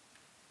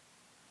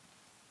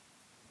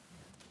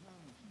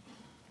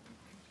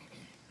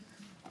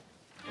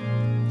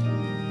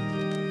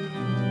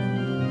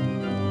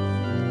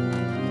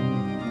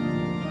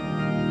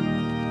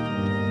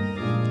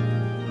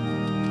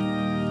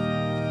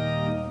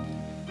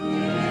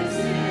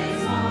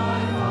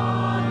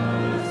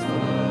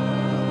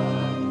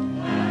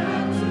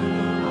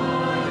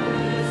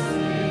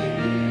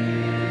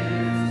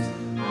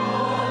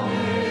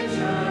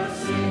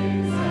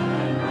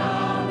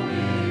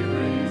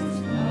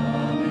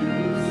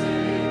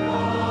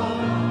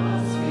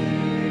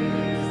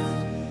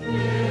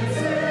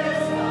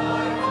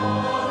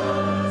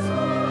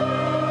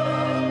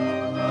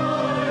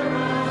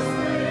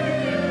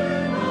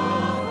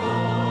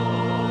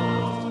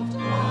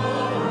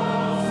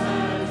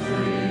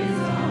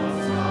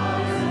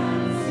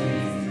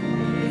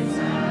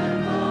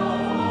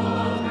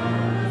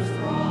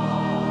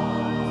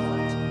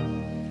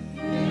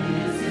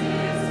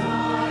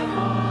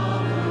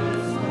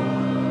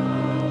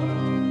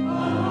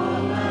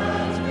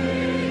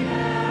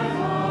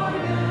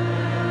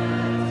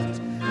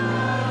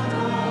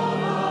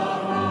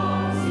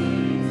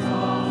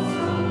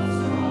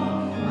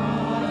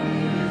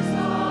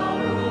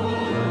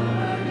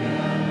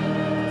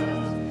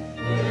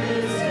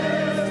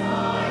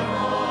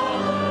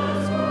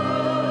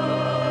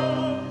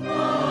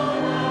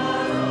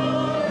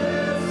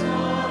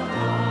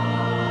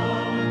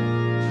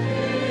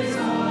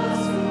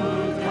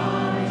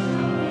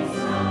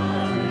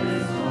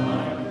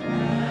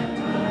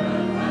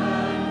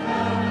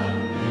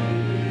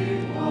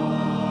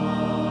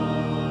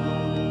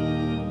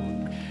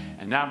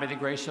 Now may the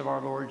grace of our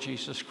Lord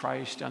Jesus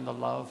Christ and the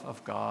love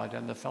of God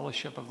and the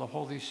fellowship of the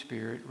Holy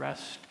Spirit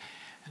rest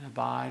and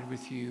abide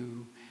with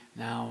you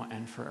now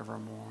and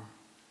forevermore.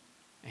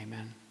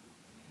 Amen.